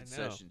 $20 in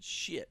concessions.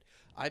 Shit.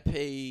 I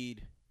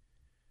paid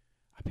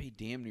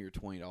damn near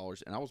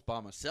 $20, and I was by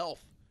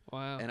myself.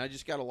 wow. And I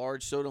just got a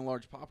large soda and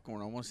large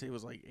popcorn. I want to say it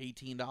was like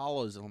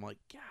 $18, and I'm like,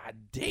 God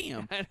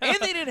damn! I know. And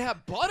they didn't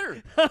have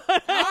butter. God.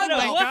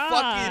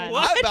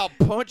 I about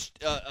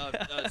punched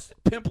a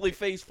pimply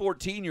faced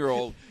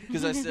 14-year-old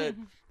because I said,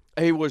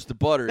 "Hey, where's the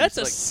butter?" That's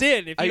He's a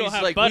sin if you don't he's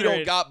have like, butter. "We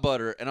don't got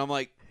butter," and I'm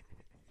like,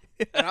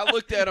 and I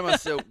looked at him. I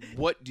said,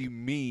 "What do you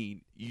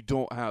mean you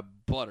don't have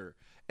butter?"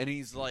 And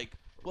he's like,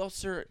 "Well,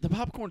 sir, the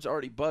popcorn's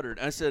already buttered."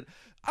 And I said,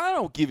 I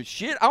don't give a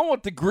shit. I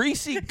want the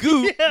greasy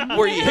goop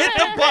where you hit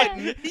the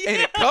button and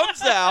it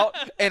comes out.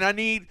 And I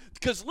need,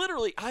 because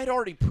literally I'd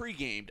already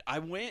pre-gamed. I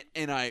went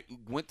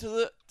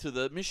to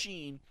the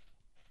machine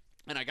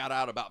and I got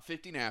out about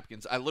 50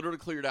 napkins. I literally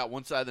cleared out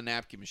one side of the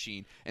napkin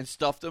machine and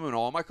stuffed them in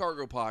all my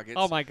cargo pockets.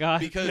 Oh my God.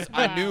 Because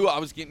I knew I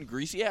was getting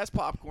greasy ass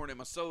popcorn in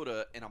my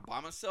soda, and I'm by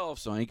myself,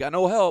 so I ain't got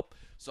no help.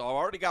 So I've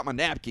already got my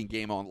napkin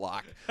game on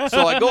lock.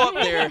 So I go up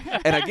there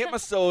and I get my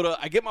soda,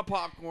 I get my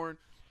popcorn,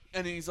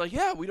 and then he's like,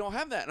 "Yeah, we don't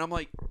have that." And I'm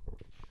like,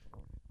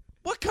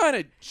 "What kind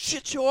of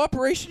shit show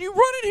operation you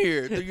running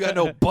here? You got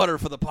no butter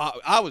for the pop."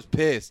 I was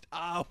pissed.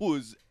 I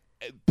was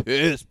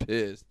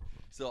pissed.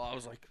 So I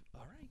was like,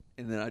 all right.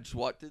 And then I just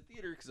walked to the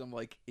theater because I'm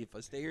like, if I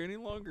stay here any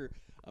longer,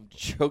 I'm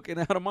choking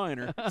out a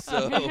minor.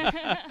 So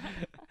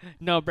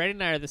No, Brady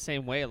and I are the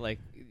same way. Like,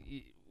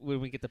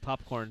 when we get the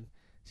popcorn,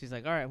 she's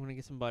like, all right, I'm going to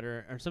get some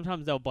butter. Or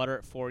sometimes they'll butter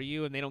it for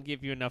you, and they don't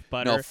give you enough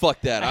butter. no, fuck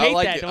that. I I hate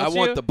like that, it. don't I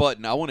want you? the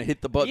button. I want to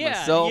hit the button yeah,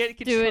 myself. you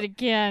get Do it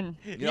again.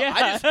 You know,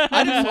 Yeah.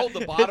 I just hold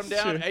the bottom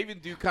That's down. true. I even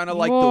do kind of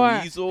like More. the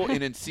weasel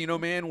in Encino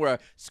Man where I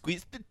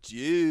squeeze the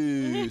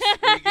juice.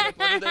 Where you get up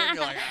under there and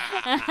you're like,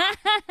 ah.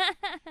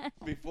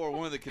 Before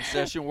one of the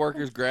concession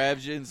workers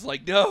grabs you and it's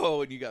like,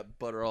 no, and you got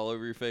butter all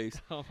over your face.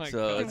 Oh, my So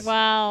God. it's-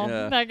 Wow,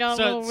 yeah. that got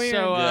So- a little weird.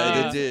 so,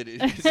 Yeah, it did.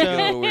 It's a So,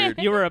 little weird.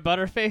 you were a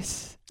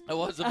butterface? I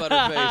was a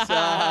butterface.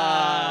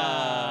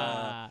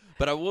 Ah.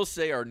 But I will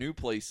say our new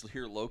place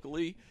here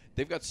locally,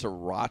 they've got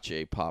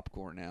sriracha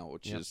popcorn now,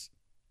 which Yep. is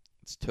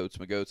it's totes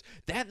my goats.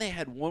 That and they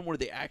had one where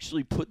they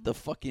actually put the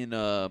fucking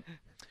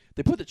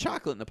they put the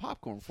chocolate in the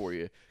popcorn for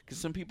you because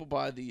some people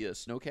buy the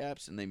snow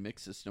caps and they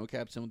mix the snow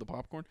caps in with the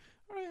popcorn.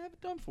 All right, I have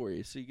it done for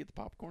you. So you get the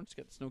popcorn, it's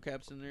got the snow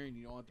caps in there, and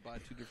you don't have to buy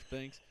 2 different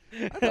things.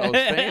 I thought it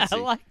was fancy. I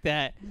like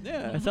that.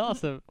 Yeah. That's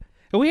awesome.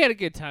 And we had a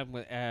good time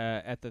with,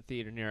 at the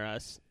theater near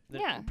us. They're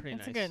Yeah, pretty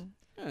it's nice. good.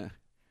 Yeah.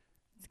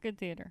 It's good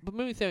theater. But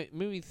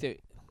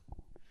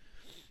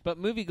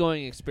movie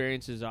going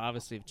experiences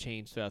obviously have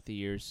changed throughout the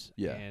years.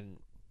 Yeah. And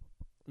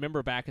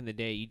remember back in the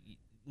day,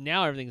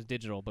 now everything's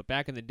digital, but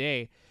back in the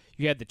day,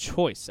 you had the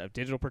choice of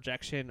digital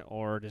projection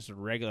or just a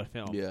regular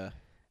film. Yeah.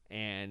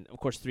 And of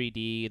course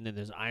 3D, and then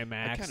there's IMAX.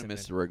 I kind of and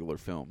miss then the regular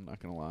film, not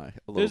going to lie.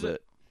 A There's little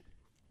bit.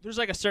 there's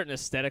like a certain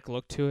aesthetic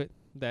look to it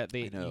that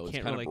I know. you It's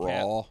can't kind really of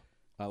cap. raw.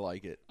 I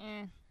like it.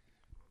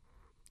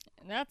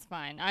 That's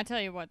fine. I tell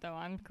you what, though,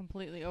 I'm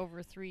completely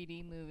over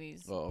 3D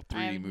movies. Oh, I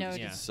 3D have no movies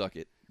des- can suck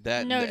it.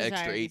 That no and the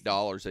extra desire to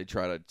 $8 they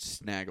try to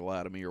snaggle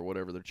out of me or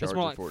whatever they're It's charging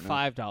more like for it now.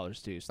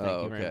 $5, Deuce. Thank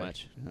Oh, you very okay.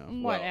 much. No,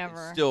 well, Whatever.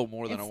 it's still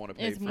more than I It's- want to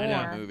pay it's for more.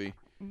 that movie.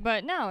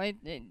 But no, it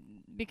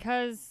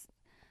because,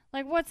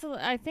 like,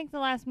 I think the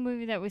last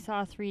movie that we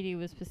saw 3D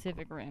was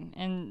Pacific Rim,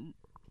 and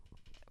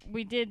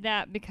we did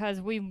that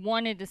because we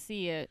wanted to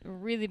see it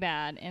really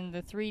bad, and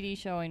the 3D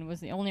showing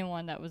was the only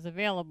one that was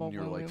available And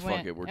you're when like, we fuck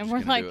went. it, we're and just we're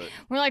gonna like, do it.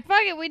 we're like,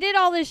 fuck it, we did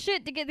all this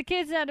shit to get the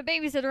kids out of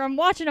babysitter. I'm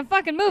watching a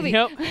fucking movie.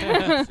 Yep. So you're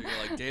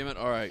like, damn it,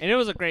 all right. And it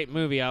was a great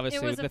movie,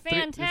 obviously. It was the a three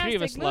of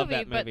fantastic us love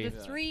movie, that but movie.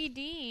 the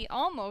 3D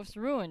almost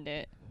ruined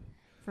it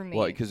for me.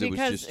 Why, 'cause it was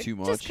just too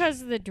much? Just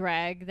because of the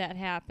drag that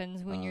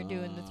happens when you're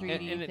doing the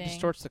 3D and it thing.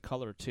 distorts the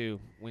color, too,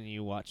 when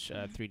you watch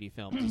 3D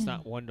films. It's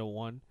not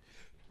one-to-one.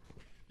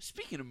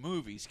 Speaking of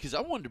movies, because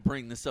I wanted to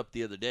bring this up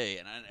the other day,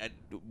 and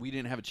we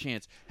didn't have a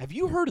chance. Have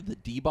you heard of the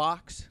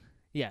D-Box?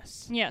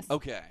 Yes. Yes.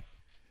 Okay.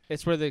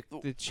 It's where the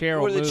chair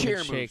will Where the move chair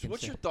and moves. shake. And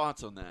What's stuff. your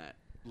thoughts on that?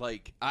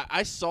 Like,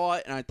 I saw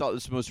it and I thought it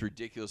was the most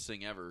ridiculous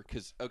thing ever.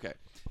 Because, okay,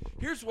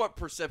 here's what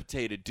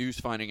precipitated Deuce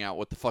finding out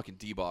what the fucking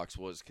D-Box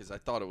was, because I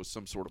thought it was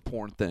some sort of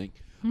porn thing.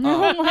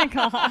 Oh my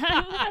god.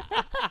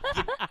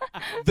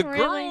 The Really?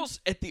 girls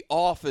at the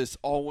office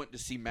all went to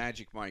see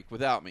Magic Mike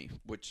without me,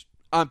 which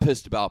I'm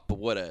pissed about, but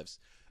whatevs.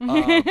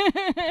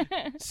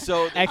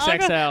 So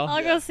XXL.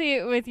 I'll go see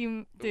it with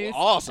you, Deuce.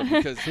 awesome,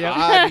 because Yep.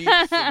 I need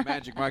to see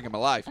Magic Mike in my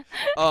life.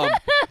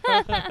 But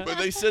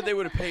they said they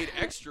would have paid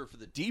extra for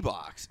the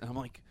D-Box. And I'm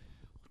like,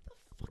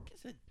 what the fuck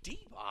is a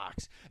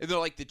D-Box? And they're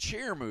like, the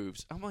chair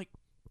moves. I'm like,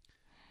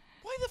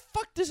 why the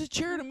fuck does a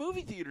chair in a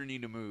movie theater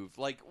need to move?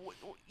 Like,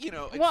 you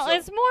know. Well, so-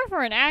 it's more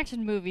for an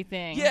action movie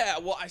thing. Yeah,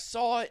 well, I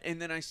saw it, and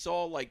then I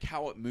saw, like,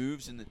 how it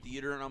moves in the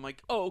theater, and I'm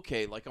like, oh,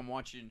 okay, like I'm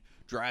watching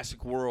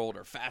Jurassic World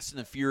or Fast and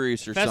the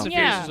Furious or Fast and something.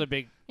 Furious Yeah. is a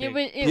big. It big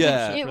would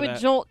Yeah. it for would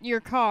that. jolt your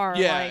car.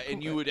 Yeah, like,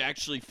 and you would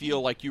actually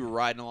feel like you were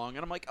riding along,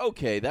 and I'm like,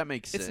 okay, that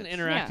makes It's sense. an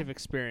interactive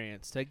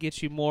experience that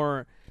gets you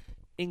more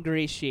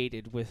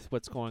ingratiated with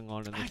what's going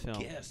on in the I film.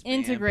 guess, man,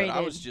 integrated, but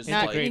I was just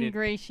not like, Integrated.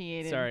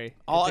 ingratiated. Sorry.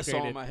 all I saw in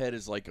integrated. my head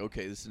is like,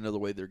 okay, this is another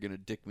way they're gonna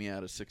dick me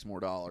out of $6 more.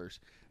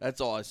 That's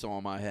all I saw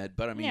in my head.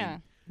 But I mean, Yeah.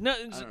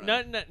 Nothing's, I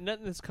don't know.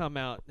 nothing that's come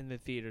out in the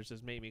theaters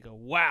has made me go,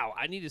 wow,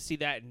 I need to see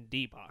that in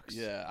D-Box.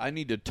 yeah, I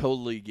need to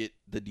totally get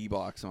the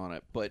D-Box on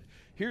it. But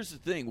here's the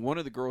thing. One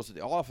of the girls at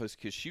the office,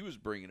 because she was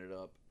bringing it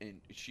up, and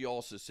she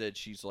also said,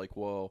 she's like,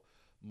 well,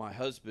 my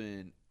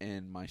husband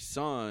and my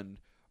son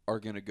are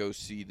going to go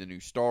see the new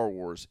Star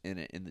Wars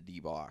in the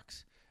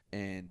D-Box.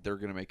 And they're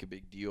going to make a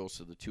big deal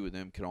so the two of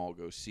them can all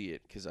go see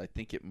it, because I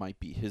think it might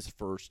be his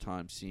first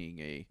time seeing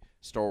a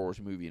Star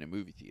Wars movie in a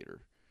movie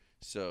theater.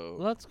 So,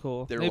 Well, that's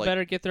cool. They're They like-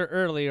 better get there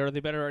early, or they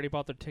better already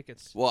bought their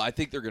tickets. well, I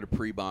think they're going to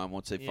pre-buy them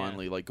once they Yeah.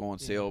 finally like go on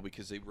Yeah. sale,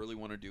 because they really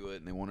want to do it,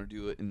 and they want to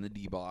do it in the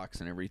D-Box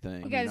and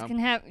everything. You guys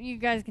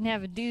can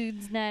have a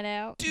dude's night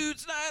out.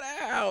 Dude's night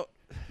out.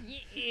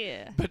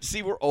 Yeah. But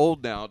see, we're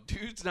old now.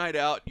 Dude's night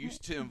out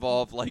used to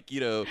involve like, you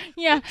know,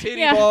 Yeah. the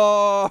titty yeah.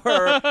 bar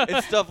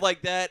and stuff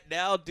like that.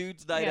 Now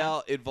dude's night Yeah.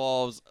 out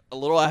involves a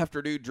little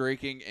afternoon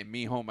drinking and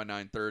me home by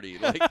 9:30.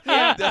 Like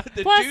Yeah.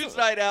 the Plus- dude's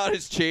night out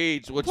has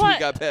changed once we Plus-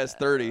 got past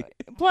 30.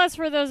 Plus,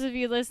 for those of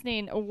you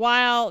listening,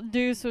 while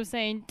Deuce was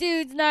saying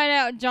 "dude's night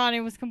out," Johnny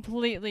was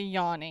completely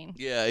yawning.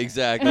 Yeah,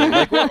 exactly.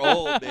 Like we're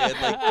old, man.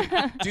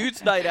 Like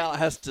dude's night out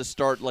has to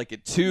start like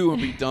at 2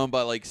 and be done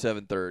by like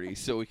 7:30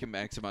 so we can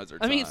maximize our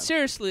I time. mean,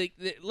 seriously,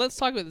 let's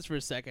talk about this for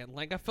a second.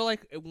 Like, I feel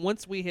like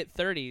once we hit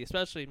 30,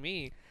 especially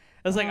me,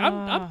 I was like,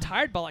 I'm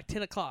tired by like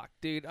 10 o'clock,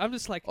 dude. I'm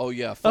just like, oh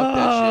yeah, fuck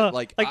that shit.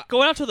 Like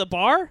going out to the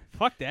bar?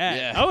 Fuck that.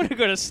 Yeah. I want to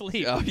go to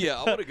sleep. Oh, yeah,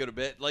 I want to go to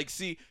bed. Like,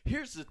 see,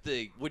 here's the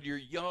thing. When you're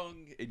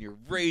young and you're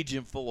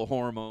raging full of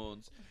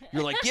hormones,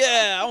 you're like,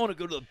 yeah, I want to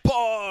go to the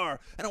bar,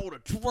 and I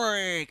want to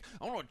drink.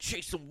 I want to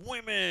chase some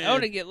women. I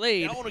want to get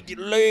laid. I want to get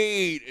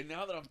laid. And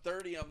now that I'm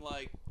 30, I'm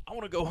like, I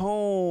want to go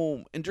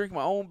home and drink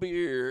my own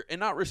beer and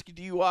not risk a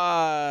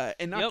DUI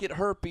and not Yep. get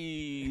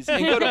herpes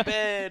and go to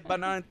bed by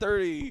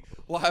 9:30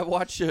 while I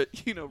watch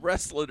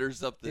wrestling or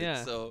something.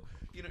 Yeah. So,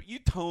 you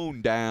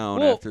tone down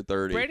Well, after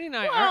 30. Brady and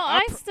I, Well,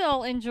 our I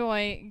still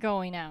enjoy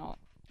going out.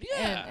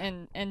 Yeah.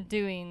 And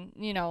doing,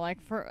 like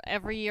for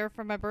every year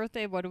for my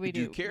birthday, what do we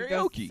do We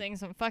go karaoke. sing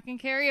some fucking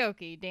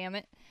karaoke, damn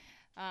it.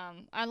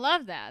 I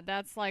love that.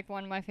 That's like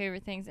one of my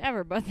favorite things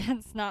ever, but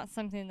that's not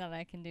something that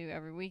I can do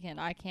every weekend.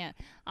 I can't.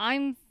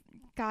 I'm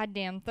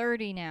goddamn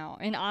 30 now,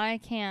 and I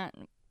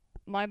can't.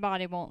 My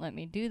body won't let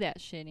me do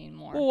that shit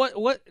anymore. Well,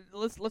 what?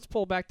 Let's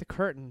pull back the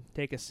curtain,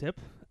 take a sip,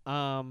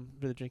 for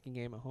the drinking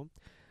game at home.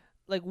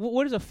 Like,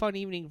 what is a fun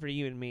evening for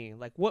you and me?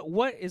 Like,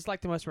 what is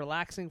like the most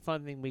relaxing,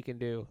 fun thing we can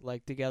do,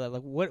 like together?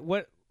 Like, what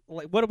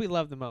do we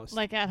love the most?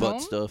 Like at Butt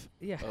home? stuff.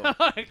 yeah. Oh.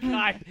 Oh my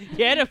God,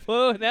 you had to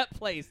put in that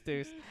place,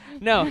 Deuce.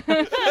 No. You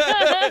had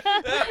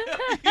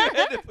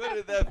to put it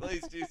in that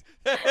place, jeez.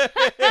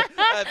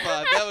 High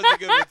five. That was a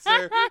good one,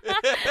 sir.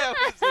 That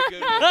was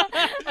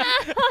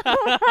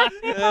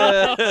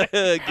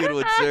a good one. Good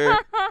one, sir.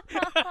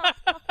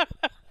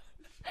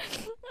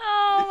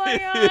 Oh my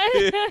god.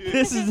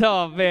 This is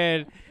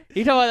man.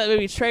 You talking about that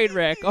movie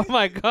Trainwreck? Oh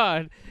my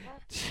God.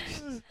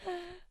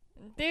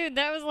 Dude,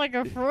 that was like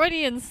a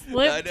Freudian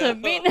slip I to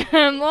know. beat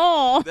them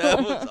all. That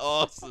was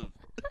awesome.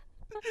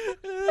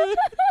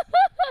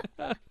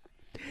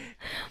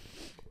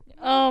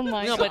 Oh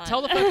my No, god. but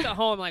tell the folks at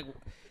home, like,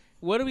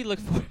 what do we look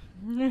for?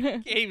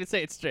 Can't even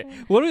say it straight.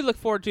 What do we look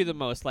forward to the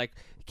most? Like,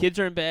 kids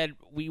are in bed.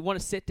 We want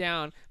to sit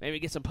down, maybe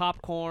get some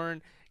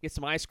popcorn, get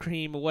some ice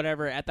cream or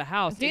whatever at the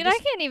house. Dude, And I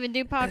just- can't even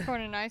do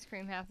popcorn and ice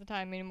cream half the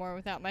time anymore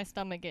without my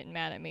stomach getting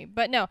mad at me.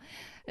 But no,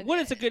 What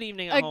is a good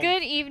evening at a home?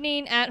 good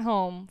evening at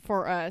home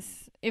for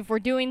us, if we're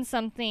doing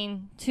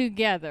something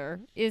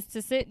together, is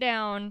to sit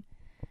down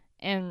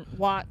and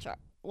watch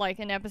like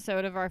an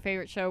episode of our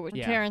favorite show. We're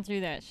Yeah. tearing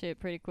through that shit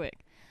pretty quick.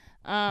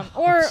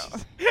 Or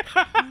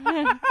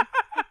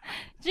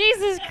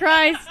Jesus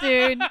Christ,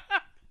 dude.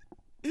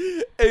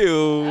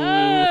 Ew. Oh,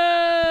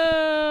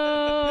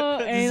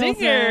 anal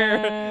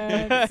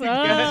Zinger.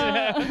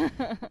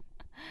 sex.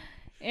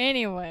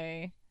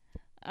 Anyway,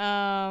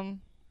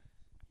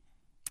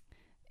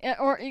 A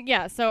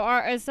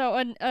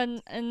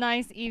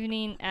nice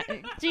evening.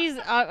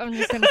 Jeez, I'm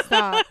just gonna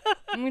stop.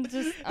 I'm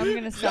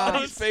gonna stop.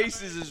 Johnny's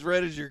face is as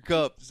red as your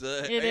cups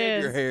and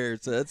is. your hair,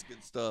 so that's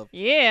good stuff.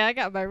 Yeah, I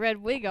got my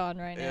red wig on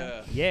right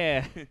now.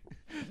 Yeah.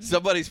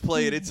 Somebody's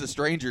playing It's a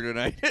Stranger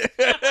tonight. Oh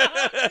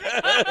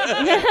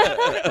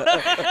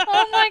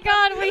my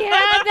God, we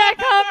had that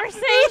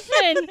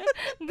conversation.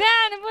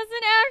 That was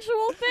an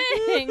actual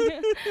thing.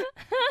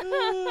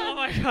 Oh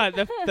my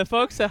God, the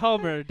folks at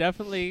home are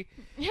definitely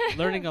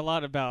learning a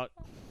lot about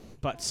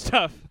butt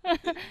stuff.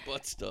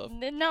 Butt stuff.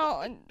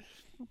 No,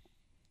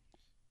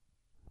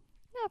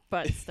 not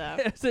butt stuff.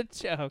 It's a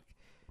joke.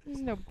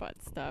 There's no butt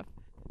stuff.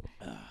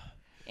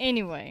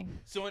 Anyway.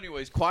 So,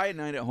 anyways, quiet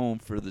night at home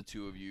for the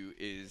two of you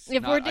is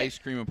If we're not ice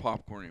cream and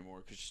popcorn anymore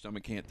because your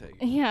stomach can't take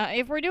it. Yeah,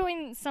 if we're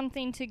doing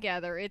something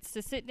together, it's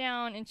to sit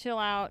down and chill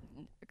out,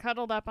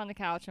 cuddled up on the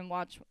couch and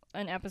watch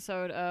an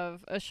episode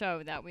of a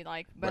show that we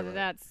like, whether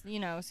Right.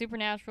 that's,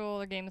 Supernatural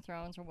or Game of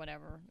Thrones or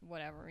whatever,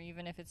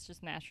 even if it's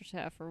just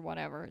MasterChef or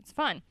whatever. It's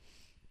fun.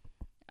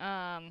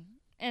 And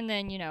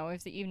then,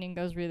 if the evening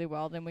goes really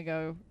well, then we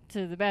go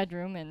to the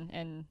bedroom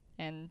and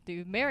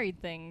do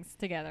married things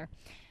together.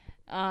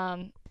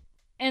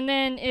 And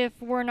then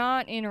if we're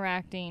not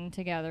interacting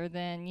together,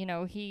 then,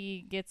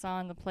 he gets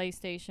on the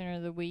PlayStation or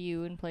the Wii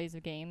U and plays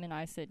a game, and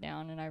I sit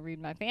down and I read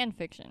my fan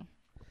fiction.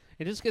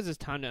 It just gives us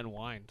time to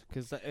unwind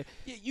because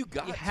Yeah, you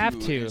have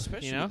to, and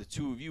especially you know? with the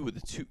two of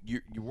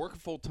you. You're working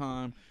full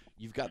time.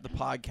 You've got the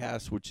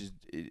podcast, which is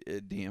a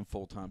damn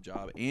full time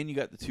job, and you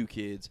got the two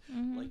kids.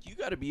 Mm-hmm. Like, you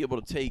got to be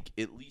able to take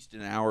at least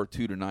an hour or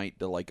two tonight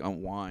to like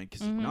unwind,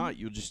 because if not,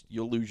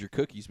 you'll lose your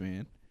cookies,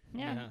 man.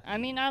 Yeah. I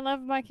mean, I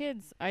love my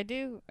kids. I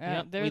do.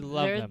 Yep, they're, we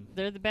love they're, them.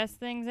 They're the best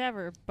things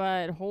ever.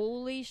 But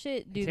holy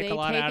shit, do they a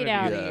lot take out it of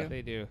out you. of Yeah. you.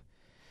 They do.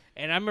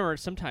 And I remember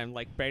sometime,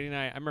 like Brady and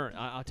I remember,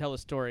 I'll tell a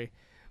story.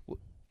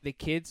 The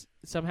kids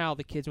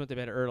went to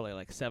bed early,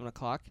 like 7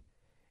 o'clock.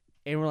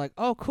 And we're like,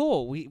 oh,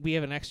 cool. We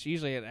have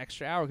usually an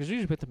extra hour because we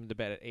usually put them to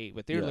bed at 8,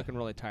 but they were looking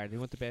really tired. They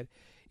went to bed.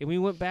 And we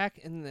went back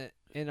in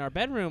our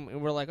bedroom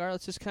and we're like, all right,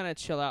 let's just kind of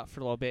chill out for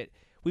a little bit.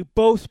 We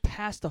both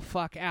passed the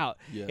fuck out.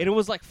 Yeah. And it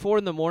was like 4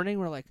 a.m.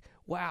 We're like,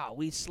 wow,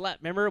 we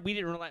slept. Remember, we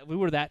didn't realize we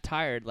were that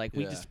tired. Like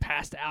we just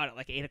passed out at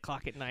like 8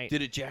 o'clock at night.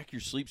 Did it jack your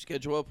sleep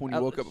schedule up when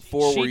you woke up at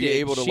 4? Were you did.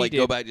 able to She like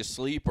go did. back to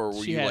sleep, or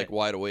were She you had- like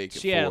wide awake?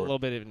 She at 4? had a little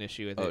bit of an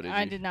issue with Oh, it. did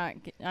I you? did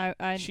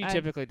not. She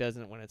typically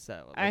doesn't when it's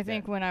that. I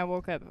think when I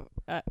woke up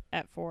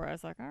at 4, I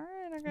was like, all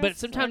right, I guess. But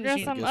sometimes I you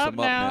guess can I'm guess up I'm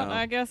up now. now.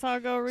 I guess I'll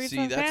go read See,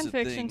 some that's fan the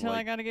fiction thing, until I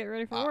like, got to get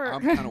ready for work.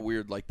 I'm kind of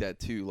weird like that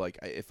too. Like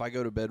if I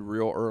go to bed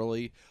real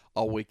early,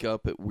 I'll wake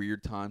up at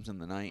weird times in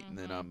the night, and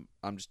then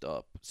I'm just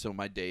up. So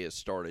my day has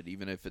started,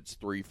 even if it's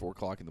 3-4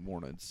 o'clock in the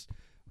morning. It's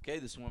okay.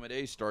 This is when my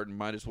day's starting.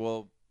 Might as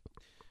well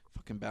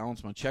fucking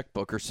balance my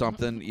checkbook or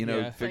something.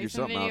 Yeah. Figure Play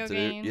some something out to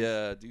video do. games.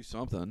 Yeah, do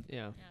something.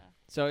 Yeah.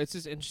 So it's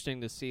just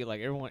interesting to see like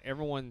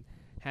everyone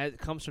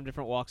comes from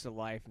different walks of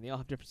life, and they all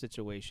have different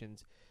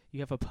situations. You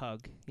have a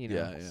pug,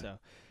 Yeah. So,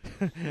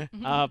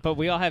 but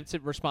we all have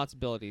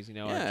responsibilities, our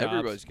Yeah, jobs.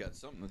 everybody's got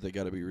something that they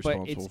got to be But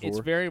responsible it's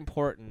for. very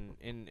important,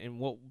 and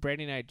what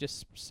Brady and I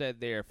just said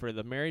there, for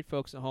the married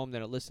folks at home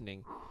that are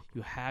listening,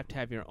 you have to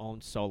have your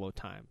own solo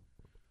time.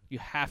 You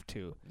have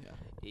to.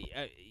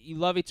 Yeah. You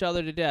love each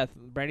other to death.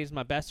 Brady's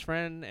my best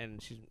friend,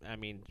 and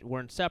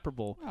we're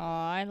inseparable. Oh,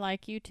 I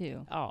like you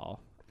too. Oh.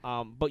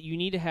 But you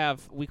need to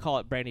have, we call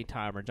it Brandy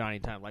time or Johnny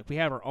time. Like we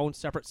have our own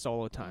separate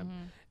solo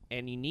time.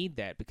 And you need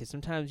that because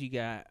sometimes you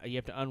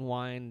have to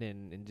unwind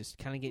and just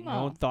kind of get your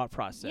own thought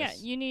process. Yeah,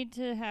 you need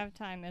to have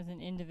time as an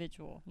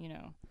individual,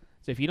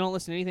 So if you don't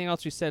listen to anything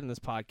else we said in this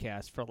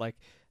podcast for like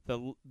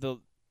the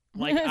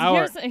like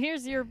our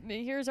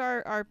here's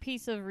our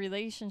piece of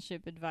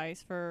relationship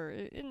advice for.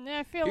 And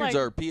I feel Here's like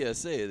our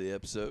PSA of the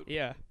episode.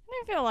 yeah.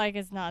 I feel like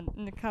it's not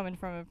coming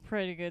from a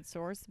pretty good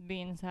source,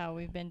 being as how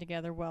we've been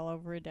together well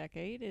over a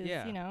decade.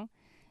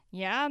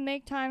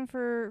 Make time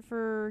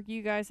for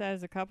you guys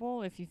as a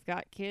couple. If you've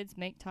got kids,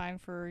 make time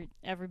for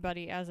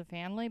everybody as a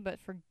family. But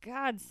for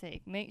God's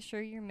sake, make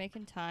sure you're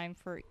making time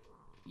for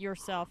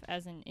yourself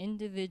as an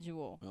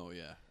individual. Oh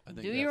yeah, I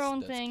think Do your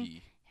own that's thing.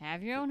 Key.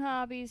 Have your own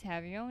hobbies,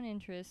 have your own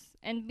interests,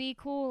 and be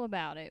cool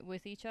about it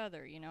with each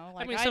other,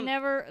 Like, mean, I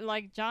never,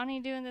 like Johnny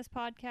doing this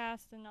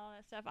podcast and all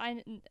that stuff,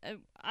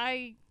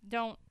 I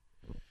don't,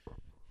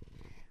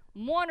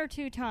 1 or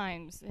 2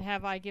 times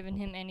have I given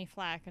him any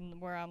flack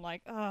and where I'm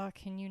like, oh,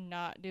 can you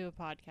not do a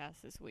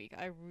podcast this week?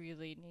 I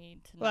really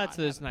need to Well, not that's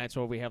those have nights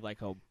where we have like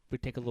we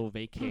take a little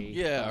vacay.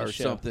 Yeah, on the or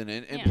show. something.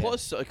 And Yeah.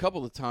 plus, a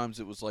couple of times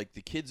it was like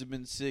the kids have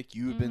been sick,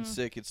 you have been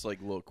sick. It's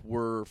like, look,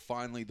 we're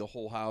finally, the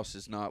whole house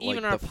is not Even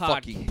like our the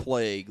fucking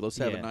plague. Let's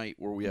have Yeah. a night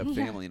where we have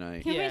family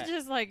night. Can Yeah. we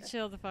just, like,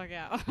 chill the fuck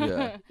out?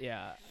 Yeah.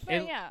 Yeah. But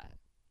And-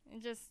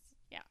 and just,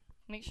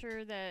 make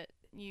sure that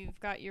you've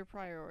got your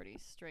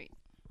priorities straight.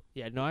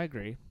 Yeah, no, I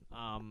agree.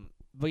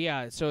 But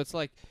yeah, so it's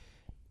like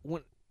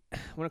when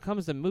it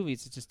comes to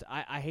movies, it's just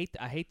I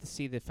hate to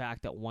see the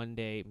fact that one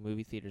day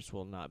movie theaters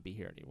will not be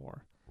here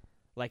anymore.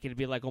 Like it'd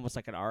be like almost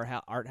like an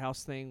art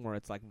house thing where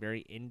it's like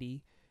very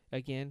indie,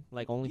 again?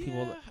 Like only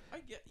people.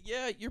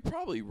 Yeah, you're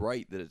probably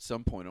right that at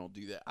some point I'll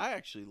do that. I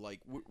actually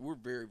we're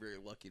very, very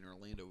lucky in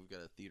Orlando. We've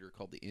got a theater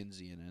called the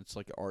Enzian, and it's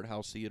like an art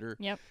house theater.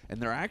 Yep.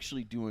 And they're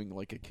actually doing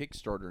like a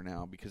Kickstarter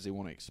now because they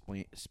want to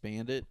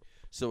expand it,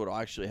 so it'll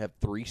actually have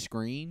 3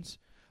 screens.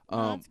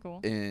 That's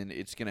cool. And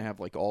it's gonna have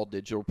like all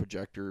digital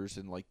projectors,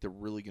 and like they're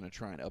really gonna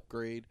try and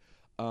upgrade.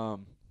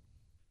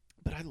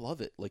 But I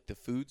love it. Like the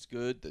food's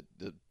good.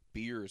 The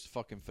beer is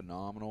fucking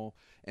phenomenal,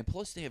 and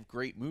plus they have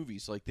great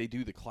movies. Like they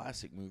do the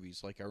classic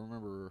movies. Like I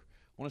remember,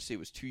 I want to say it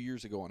was 2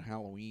 years ago on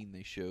Halloween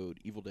they showed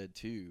Evil Dead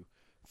 2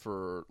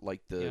 for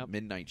like the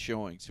midnight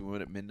showing. So we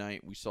went at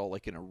midnight. We saw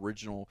like an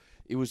original.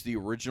 It was the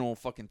original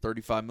fucking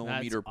 35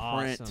 millimeter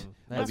print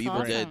of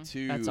Evil Dead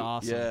 2. That's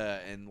awesome. Yeah,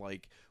 and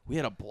like we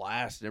had a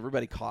blast, and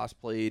everybody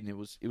cosplayed, and it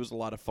was a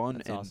lot of fun.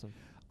 That's and awesome.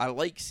 I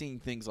like seeing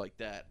things like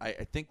that. I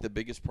think the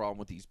biggest problem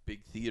with these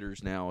big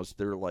theaters now is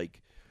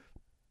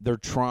they're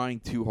trying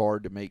too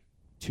hard to make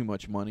too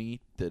much money.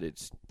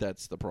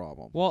 That's the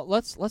problem. Well,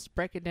 let's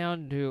break it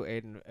down to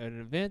an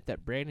event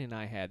that Brandon and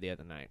I had the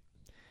other night.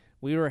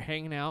 We were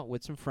hanging out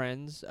with some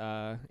friends,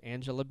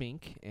 Angela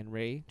Bink and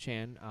Ray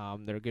Chan.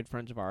 They're good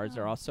friends of ours.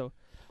 They're also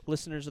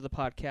listeners of the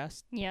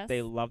podcast. Yes.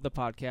 They love the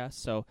podcast,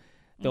 so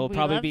We they'll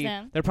probably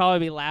love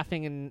be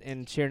laughing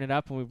and cheering it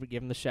up when we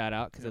give them the shout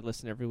out because they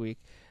listen every week.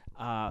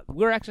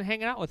 We were actually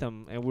hanging out with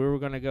them, and we were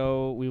gonna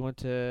go. We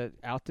went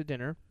out to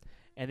dinner,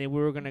 and then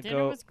we were gonna go.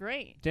 Dinner was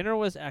great. Dinner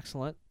was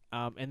excellent,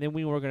 and then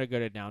we were gonna go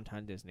to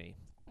Downtown Disney.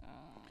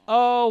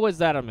 Oh, was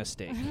that a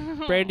mistake,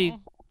 Brandy?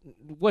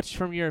 What's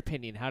from your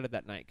opinion? How did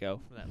that night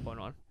go from that point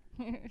on?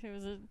 It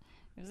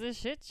was a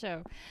shit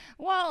show.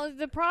 Well,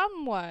 the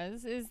problem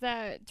is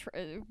that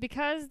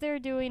because they're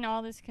doing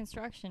all this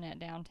construction at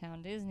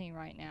Downtown Disney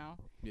right now.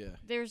 Yeah.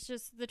 There's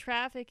just the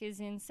traffic is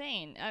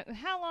insane.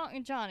 How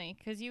long, Johnny?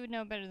 Because you would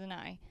know better than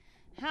I.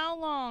 How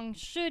long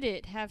should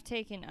it have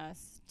taken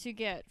us to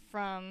get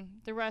from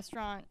the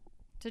restaurant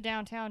to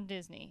Downtown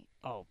Disney?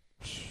 Oh,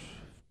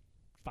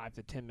 5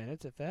 to 10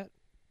 minutes, if that.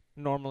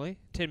 Normally,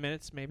 10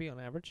 minutes maybe on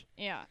average.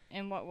 Yeah,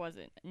 and what was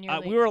it?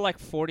 We were like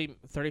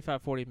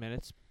 35, 40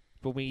 minutes,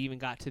 but we even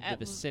got to the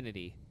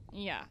vicinity.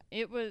 Yeah,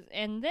 it was,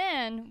 and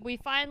then we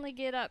finally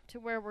get up to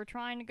where we're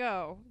trying to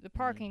go, the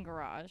parking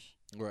garage.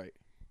 Right.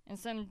 And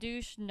some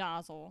douche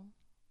nozzle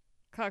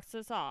cuts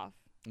us off.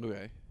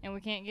 Okay. And we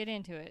can't get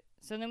into it.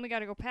 So then we got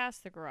to go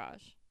past the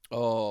garage.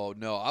 Oh,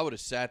 no. I would have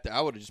sat there.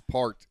 I would have just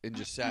parked and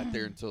just sat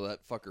there until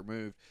that fucker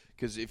moved.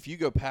 Because if you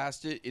go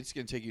past it, it's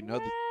going to take you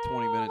another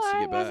 20 minutes to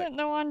get back. I wasn't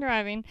the one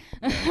driving.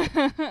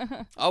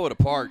 Yeah. I would have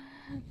parked.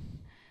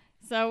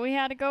 So we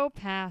had to go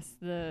past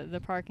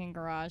the parking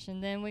garage.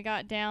 And then we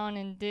got down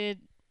and did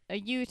a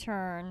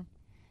U-turn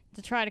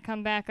to try to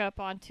come back up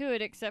onto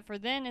it. Except for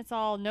then it's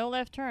all no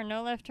left turn,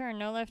 no left turn,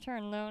 no left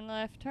turn, no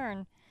left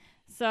turn.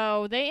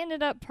 So they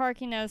ended up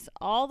parking us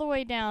all the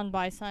way down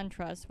by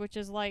SunTrust, which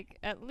is like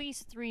at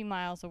least 3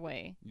 miles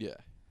away. Yeah.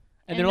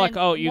 And they're like,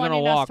 "Oh, you're gonna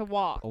walk?" Us to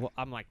walk. Oh,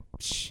 I'm like,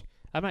 "Shh,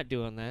 I'm not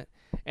doing that."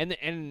 And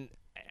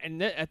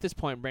at this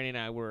point, Brandy and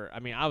I were.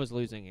 I mean, I was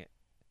losing it.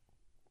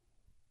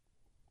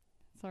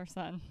 It's our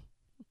son.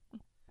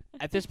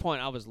 At this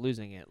point, I was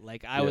losing it.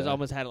 Like I was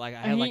almost had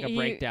a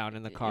breakdown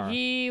in the car.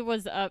 He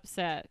was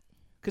upset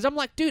because I'm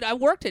like, dude, I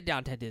worked at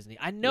Downtown Disney.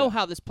 I know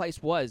how this place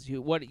was,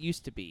 what it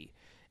used to be.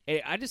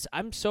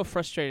 I'm so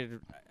frustrated.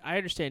 I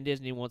understand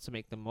Disney wants to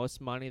make the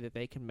most money that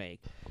they can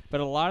make,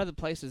 but a lot of the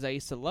places I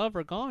used to love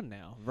are gone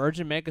now.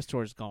 Virgin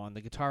Megastore's gone.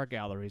 The Guitar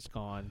Gallery's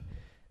gone.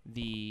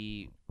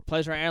 The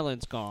Pleasure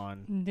Island's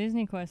gone.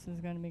 Disney Quest is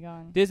going to be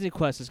gone. Disney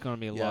Quest is going to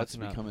be a lot. Yeah, it's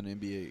become an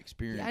NBA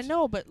experience. Yeah, I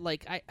know, but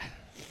like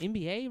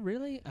NBA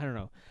really? I don't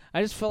know.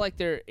 I just feel like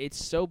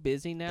it's so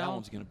busy now. That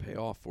one's going to pay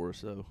off for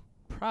us though.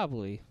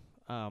 Probably,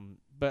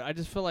 but I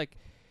just feel like.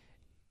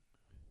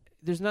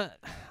 There's not,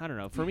 I don't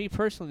know. For me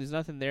personally, there's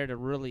nothing there to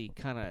really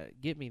kind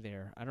of get me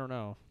there. I don't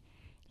know.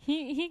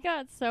 He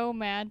got so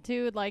mad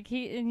too. Like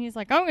he's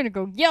like, I'm gonna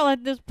go yell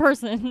at this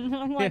person. And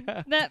I'm like,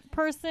 that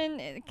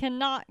person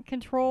cannot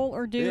control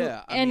or do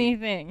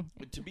anything. I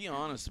mean, to be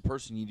honest, the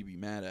person you need to be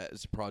mad at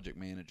is the project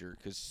manager,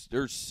 because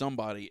there's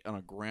somebody on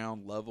a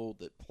ground level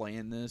that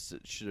planned this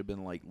that should have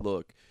been like,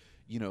 look,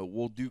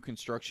 we'll do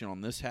construction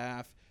on this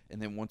half.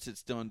 And then once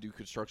it's done, do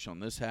construction on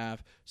this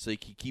half so you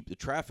can keep the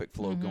traffic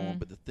flow going.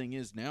 But the thing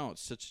is, now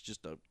it's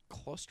just a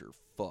cluster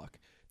fuck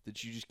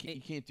that you just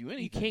can't do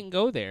anything. You can't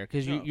go there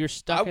because you're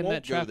stuck in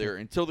that traffic. I won't go there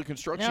until the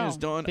construction is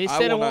done. They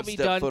said it won't be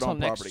done until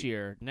next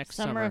year, next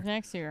summer of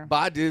next year.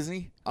 Bye,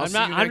 Disney. I'll see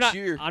you next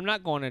year. I'm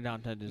not going to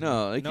Downtown Disney.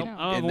 No,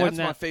 and that's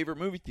my favorite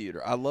movie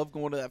theater. I love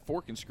going to that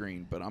Forking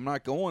Screen, but I'm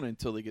not going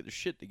until they get their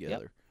shit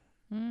together.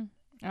 Yep.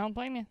 I don't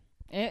blame you.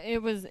 It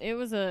was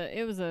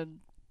a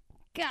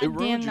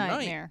goddamn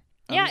nightmare.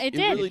 It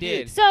did. Really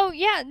did. So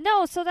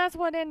so that's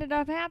what ended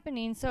up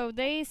happening. So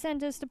they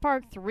sent us to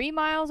park 3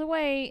 miles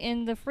away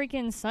in the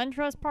freaking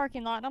SunTrust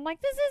parking lot. And I'm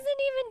like, this isn't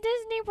even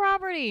Disney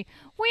property.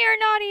 We are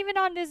not even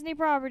on Disney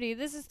property.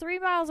 This is 3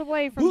 miles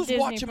away from Disney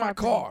property. Who's watching my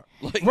car?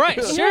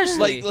 Right,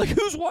 seriously. Like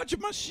who's watching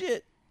my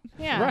shit?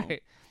 Yeah.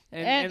 Right.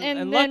 And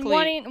then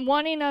luckily,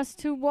 wanting us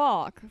to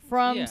walk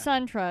from Yeah.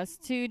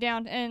 SunTrust to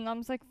down, and I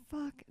was like,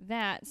 fuck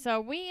that. So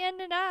we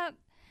ended up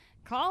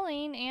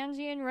calling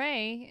Angie and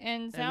Ray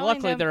and telling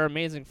luckily them, they're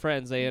amazing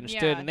friends. They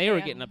understood, Yeah, and they were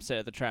yeah. getting upset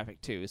at the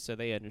traffic too, so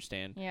they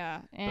understand.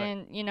 yeah,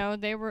 and you know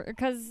they were,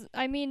 because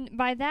I mean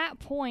by that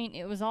point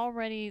it was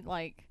already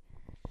like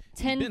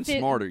If you'd been 10.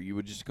 smarter, you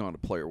would just gone to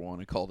player one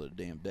and called it a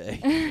damn day.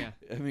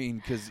 Yeah. I mean,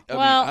 because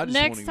Well, I just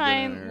next won't even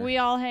get in time there. we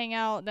all hang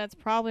out, that's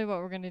probably what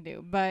we're gonna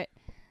do. But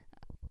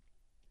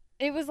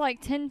it was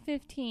like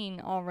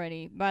 10:15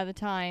 already by the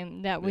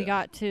time that we Yeah.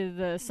 got to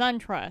the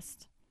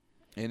SunTrust.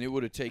 And it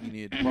would have taken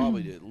you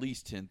probably to at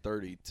least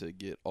 10:30 to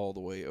get all the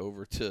way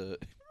over to.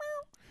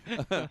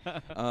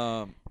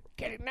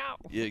 Get it now.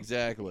 Yeah,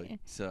 exactly.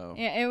 So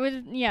Yeah, it was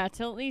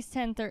till at least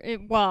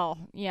 10:30. Well,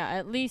 yeah,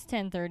 at least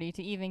 10:30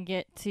 to even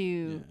get to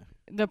yeah.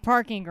 the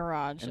parking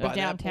garage And of by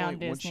downtown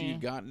that point, Disney. once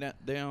you'd gotten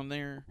that down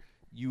there,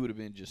 you would have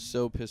been just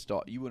so pissed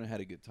off. You wouldn't have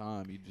had a good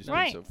time. You'd just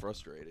Right. been so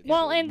frustrated.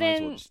 Well, so you and might as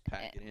well then- just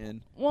pack it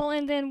in. Well,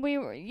 and then we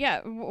were,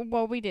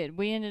 well, we did.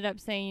 We ended up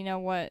saying, you know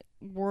what,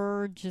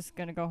 we're just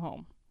going to go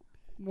home.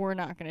 We're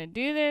not going to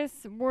do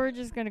this. We're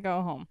just going to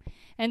go home.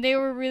 And they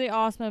were really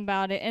awesome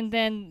about it. And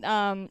then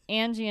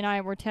Angie and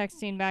I were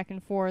texting back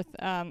and forth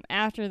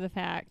after the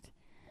fact.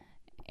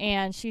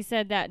 And she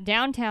said that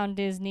downtown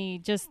Disney,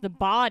 just the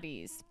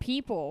bodies,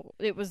 people,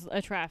 it was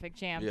a traffic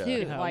jam Yeah.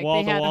 too. Yeah, Like wall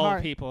they to had a wall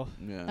hard, people.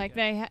 Yeah.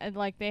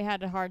 they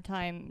had a hard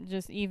time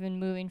just even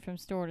moving from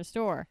store to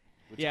store.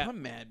 Which Yeah.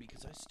 I'm mad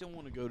because I still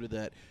want to go to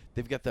that.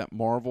 They've got that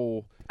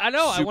Marvel. I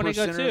know. I Super want to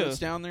go Center too. That's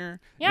down there.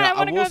 Yeah, Now, I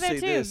wanna will go there say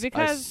too, this, I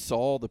because-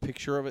 saw the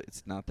picture of it.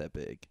 It's not that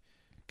big.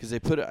 Because they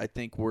put it, I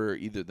think, where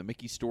either the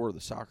Mickey store or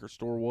the soccer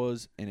store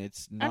was, and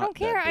it's not. I don't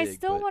care. That I big,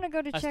 still but- want to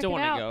go to I check still it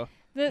want to out. go.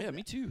 The, Yeah,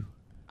 me too.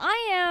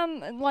 I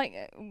am like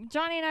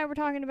Johnny and I were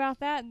talking about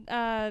that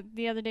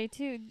the other day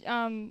too.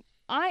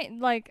 I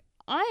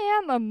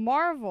am a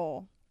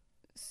Marvel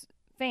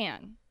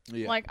fan.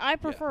 Yeah. Like I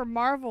prefer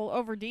Marvel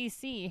over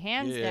DC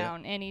hands Yeah.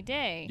 down any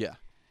day. Yeah.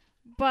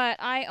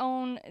 But I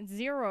own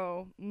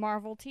 0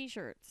 Marvel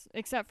T-shirts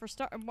except for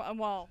Star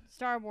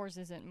Wars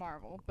isn't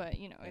Marvel, but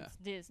you know Yeah. it's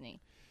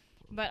Disney.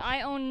 But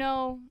I own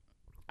no.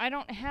 I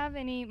don't have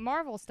any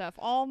Marvel stuff.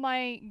 All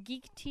my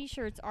geek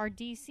T-shirts are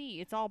DC.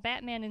 It's all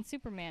Batman and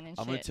Superman and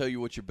I'm shit. going to tell you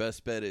what your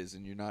best bet is,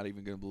 and you're not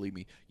even going to believe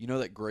me. You know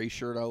that gray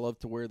shirt I love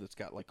to wear that's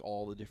got like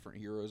all the different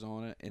heroes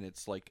on it, and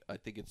it's like, I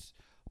think it's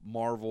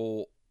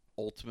Marvel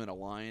Ultimate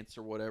Alliance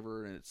or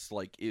whatever, and it's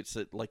like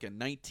like a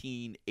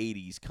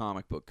 1980s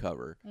comic book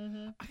cover.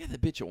 Mm-hmm. I got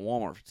that bitch at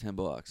Walmart for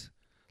 $10.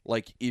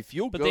 Like if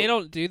you'll But go, they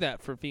don't do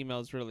that for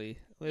females, really.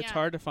 It's Yeah.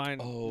 hard to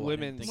find Oh, I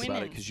women's. didn't think about it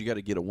Women's. because you got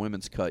to get a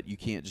women's cut. You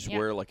can't just Yeah.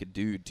 wear like a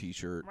dude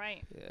T-shirt.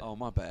 Right. Yeah. Oh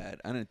my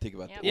bad. I didn't think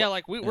about that. Yeah,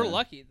 like we're Yeah.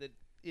 lucky that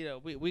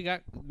we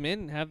got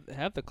men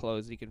have the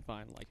clothes you can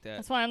find like that.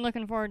 That's why I'm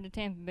looking forward to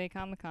Tampa Bay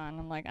Comic Con.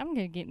 I'm like, I'm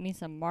gonna get me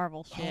some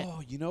Marvel shit.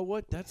 Oh, you know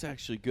what? That's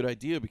actually a good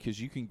idea because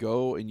you can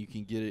go and you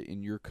can get it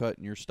in your cut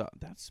and your style.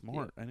 That's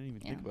smart. I didn't even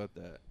think Yeah. about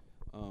that.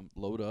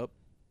 Load up.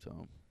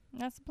 So,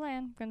 That's the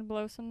plan. Gonna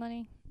blow some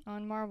money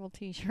on Marvel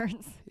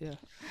T-shirts. Yeah.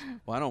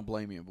 well, I don't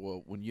blame you.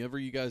 Well, whenever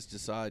you guys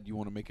decide you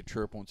want to make a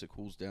trip once it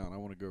cools down, I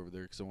want to go over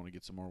there because I want to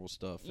get some Marvel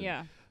stuff. And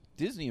Yeah.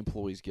 Disney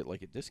employees get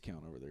like a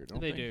discount over there,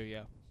 don't They they? do,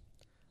 yeah.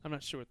 I'm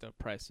not sure what the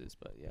price is,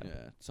 but yeah.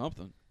 Yeah,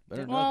 something.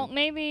 Better than Well, nothing.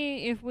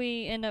 maybe if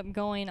we end up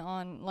going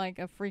on like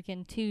a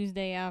freaking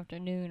Tuesday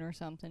afternoon or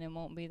something, it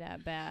won't be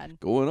that bad.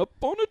 Going up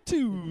on a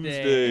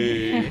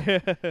Tuesday.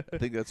 I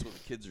think that's what the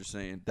kids are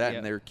saying. That Yep.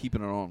 and they're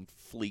keeping it on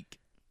fleek.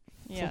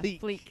 Yeah, Fleek.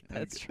 fleek.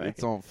 That's right.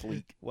 It's on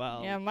fleek.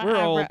 Wow. Yeah, we're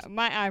old.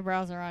 my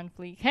eyebrows are on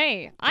fleek.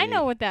 Hey, I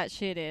know what that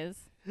shit is.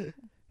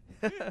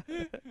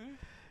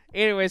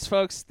 Anyways,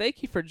 folks,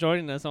 thank you for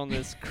joining us on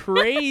this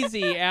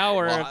crazy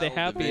hour of the Wild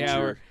happy adventure.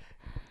 hour.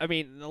 I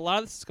mean, a lot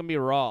of this is going to be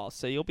raw,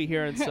 so you'll be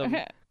hearing some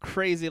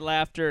crazy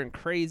laughter and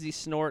crazy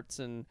snorts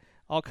and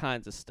all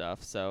kinds of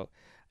stuff. So,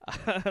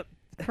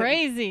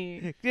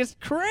 Crazy. just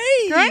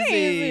crazy.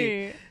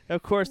 Crazy.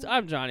 Of course,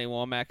 I'm Johnny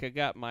Womack. I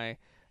got my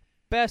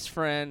best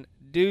friend,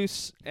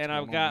 Deuce, and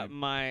I've going got on,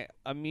 my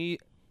I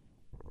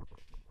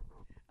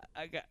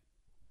got.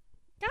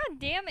 God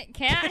damn it,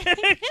 Cat.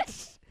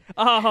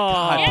 Oh,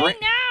 God, Get Bra- it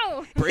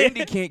now.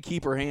 Brandy can't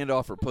keep her hand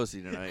off her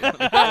pussy tonight. Let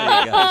me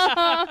tell you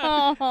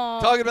guys.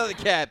 Talking about the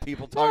cat,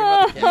 people. Talking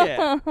about the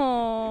cat.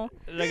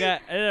 yeah.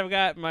 And I've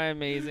got my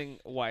amazing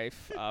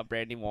wife,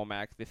 Brandy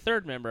Womack, the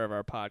third member of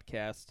our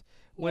podcast,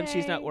 when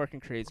she's not Yay. working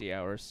crazy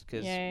hours,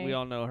 because Yay. we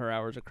all know her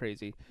hours are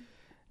crazy.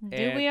 Do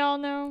And we all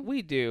know?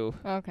 We do.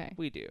 Okay.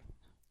 We do.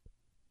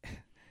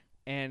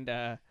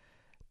 And,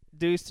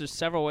 Deuce, there's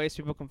several ways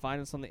people can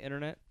find us on the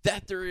internet.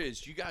 That there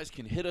is. You guys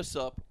can hit us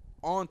up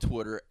on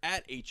Twitter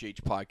at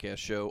HH Podcast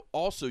Show.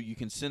 Also, you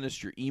can send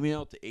us your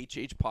email to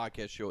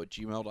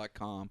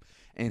hhpodcastshow@gmail.com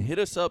and hit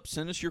us up.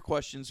 Send us your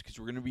questions because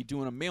we're going to be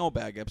doing a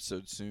mailbag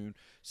episode soon.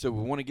 So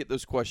we want to get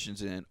those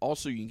questions in.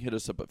 Also, you can hit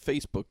us up at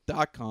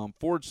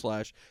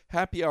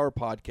facebook.com/Happy Hour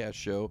Podcast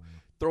Show.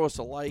 throw us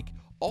a like.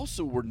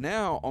 Also, we're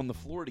now on the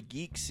Florida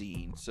Geek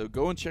Scene, so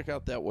go and check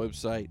out that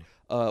website.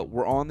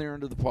 We're on there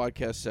under the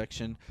podcast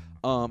section,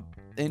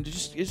 and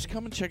just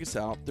come and check us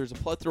out. There's a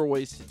plethora of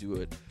ways to do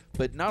it.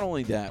 But not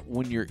only that,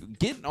 when you're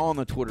getting on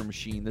the Twitter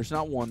machine, there's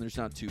not one, there's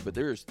not two, but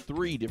there's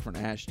 3 different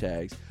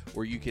hashtags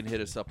where you can hit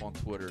us up on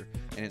Twitter.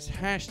 And it's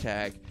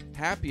hashtag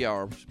Happy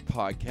Hour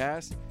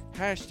Podcast,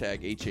 hashtag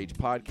HH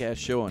Podcast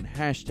Show, and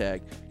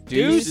hashtag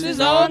Deuces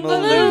on the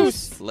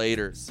Loose.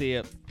 Later. See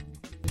ya.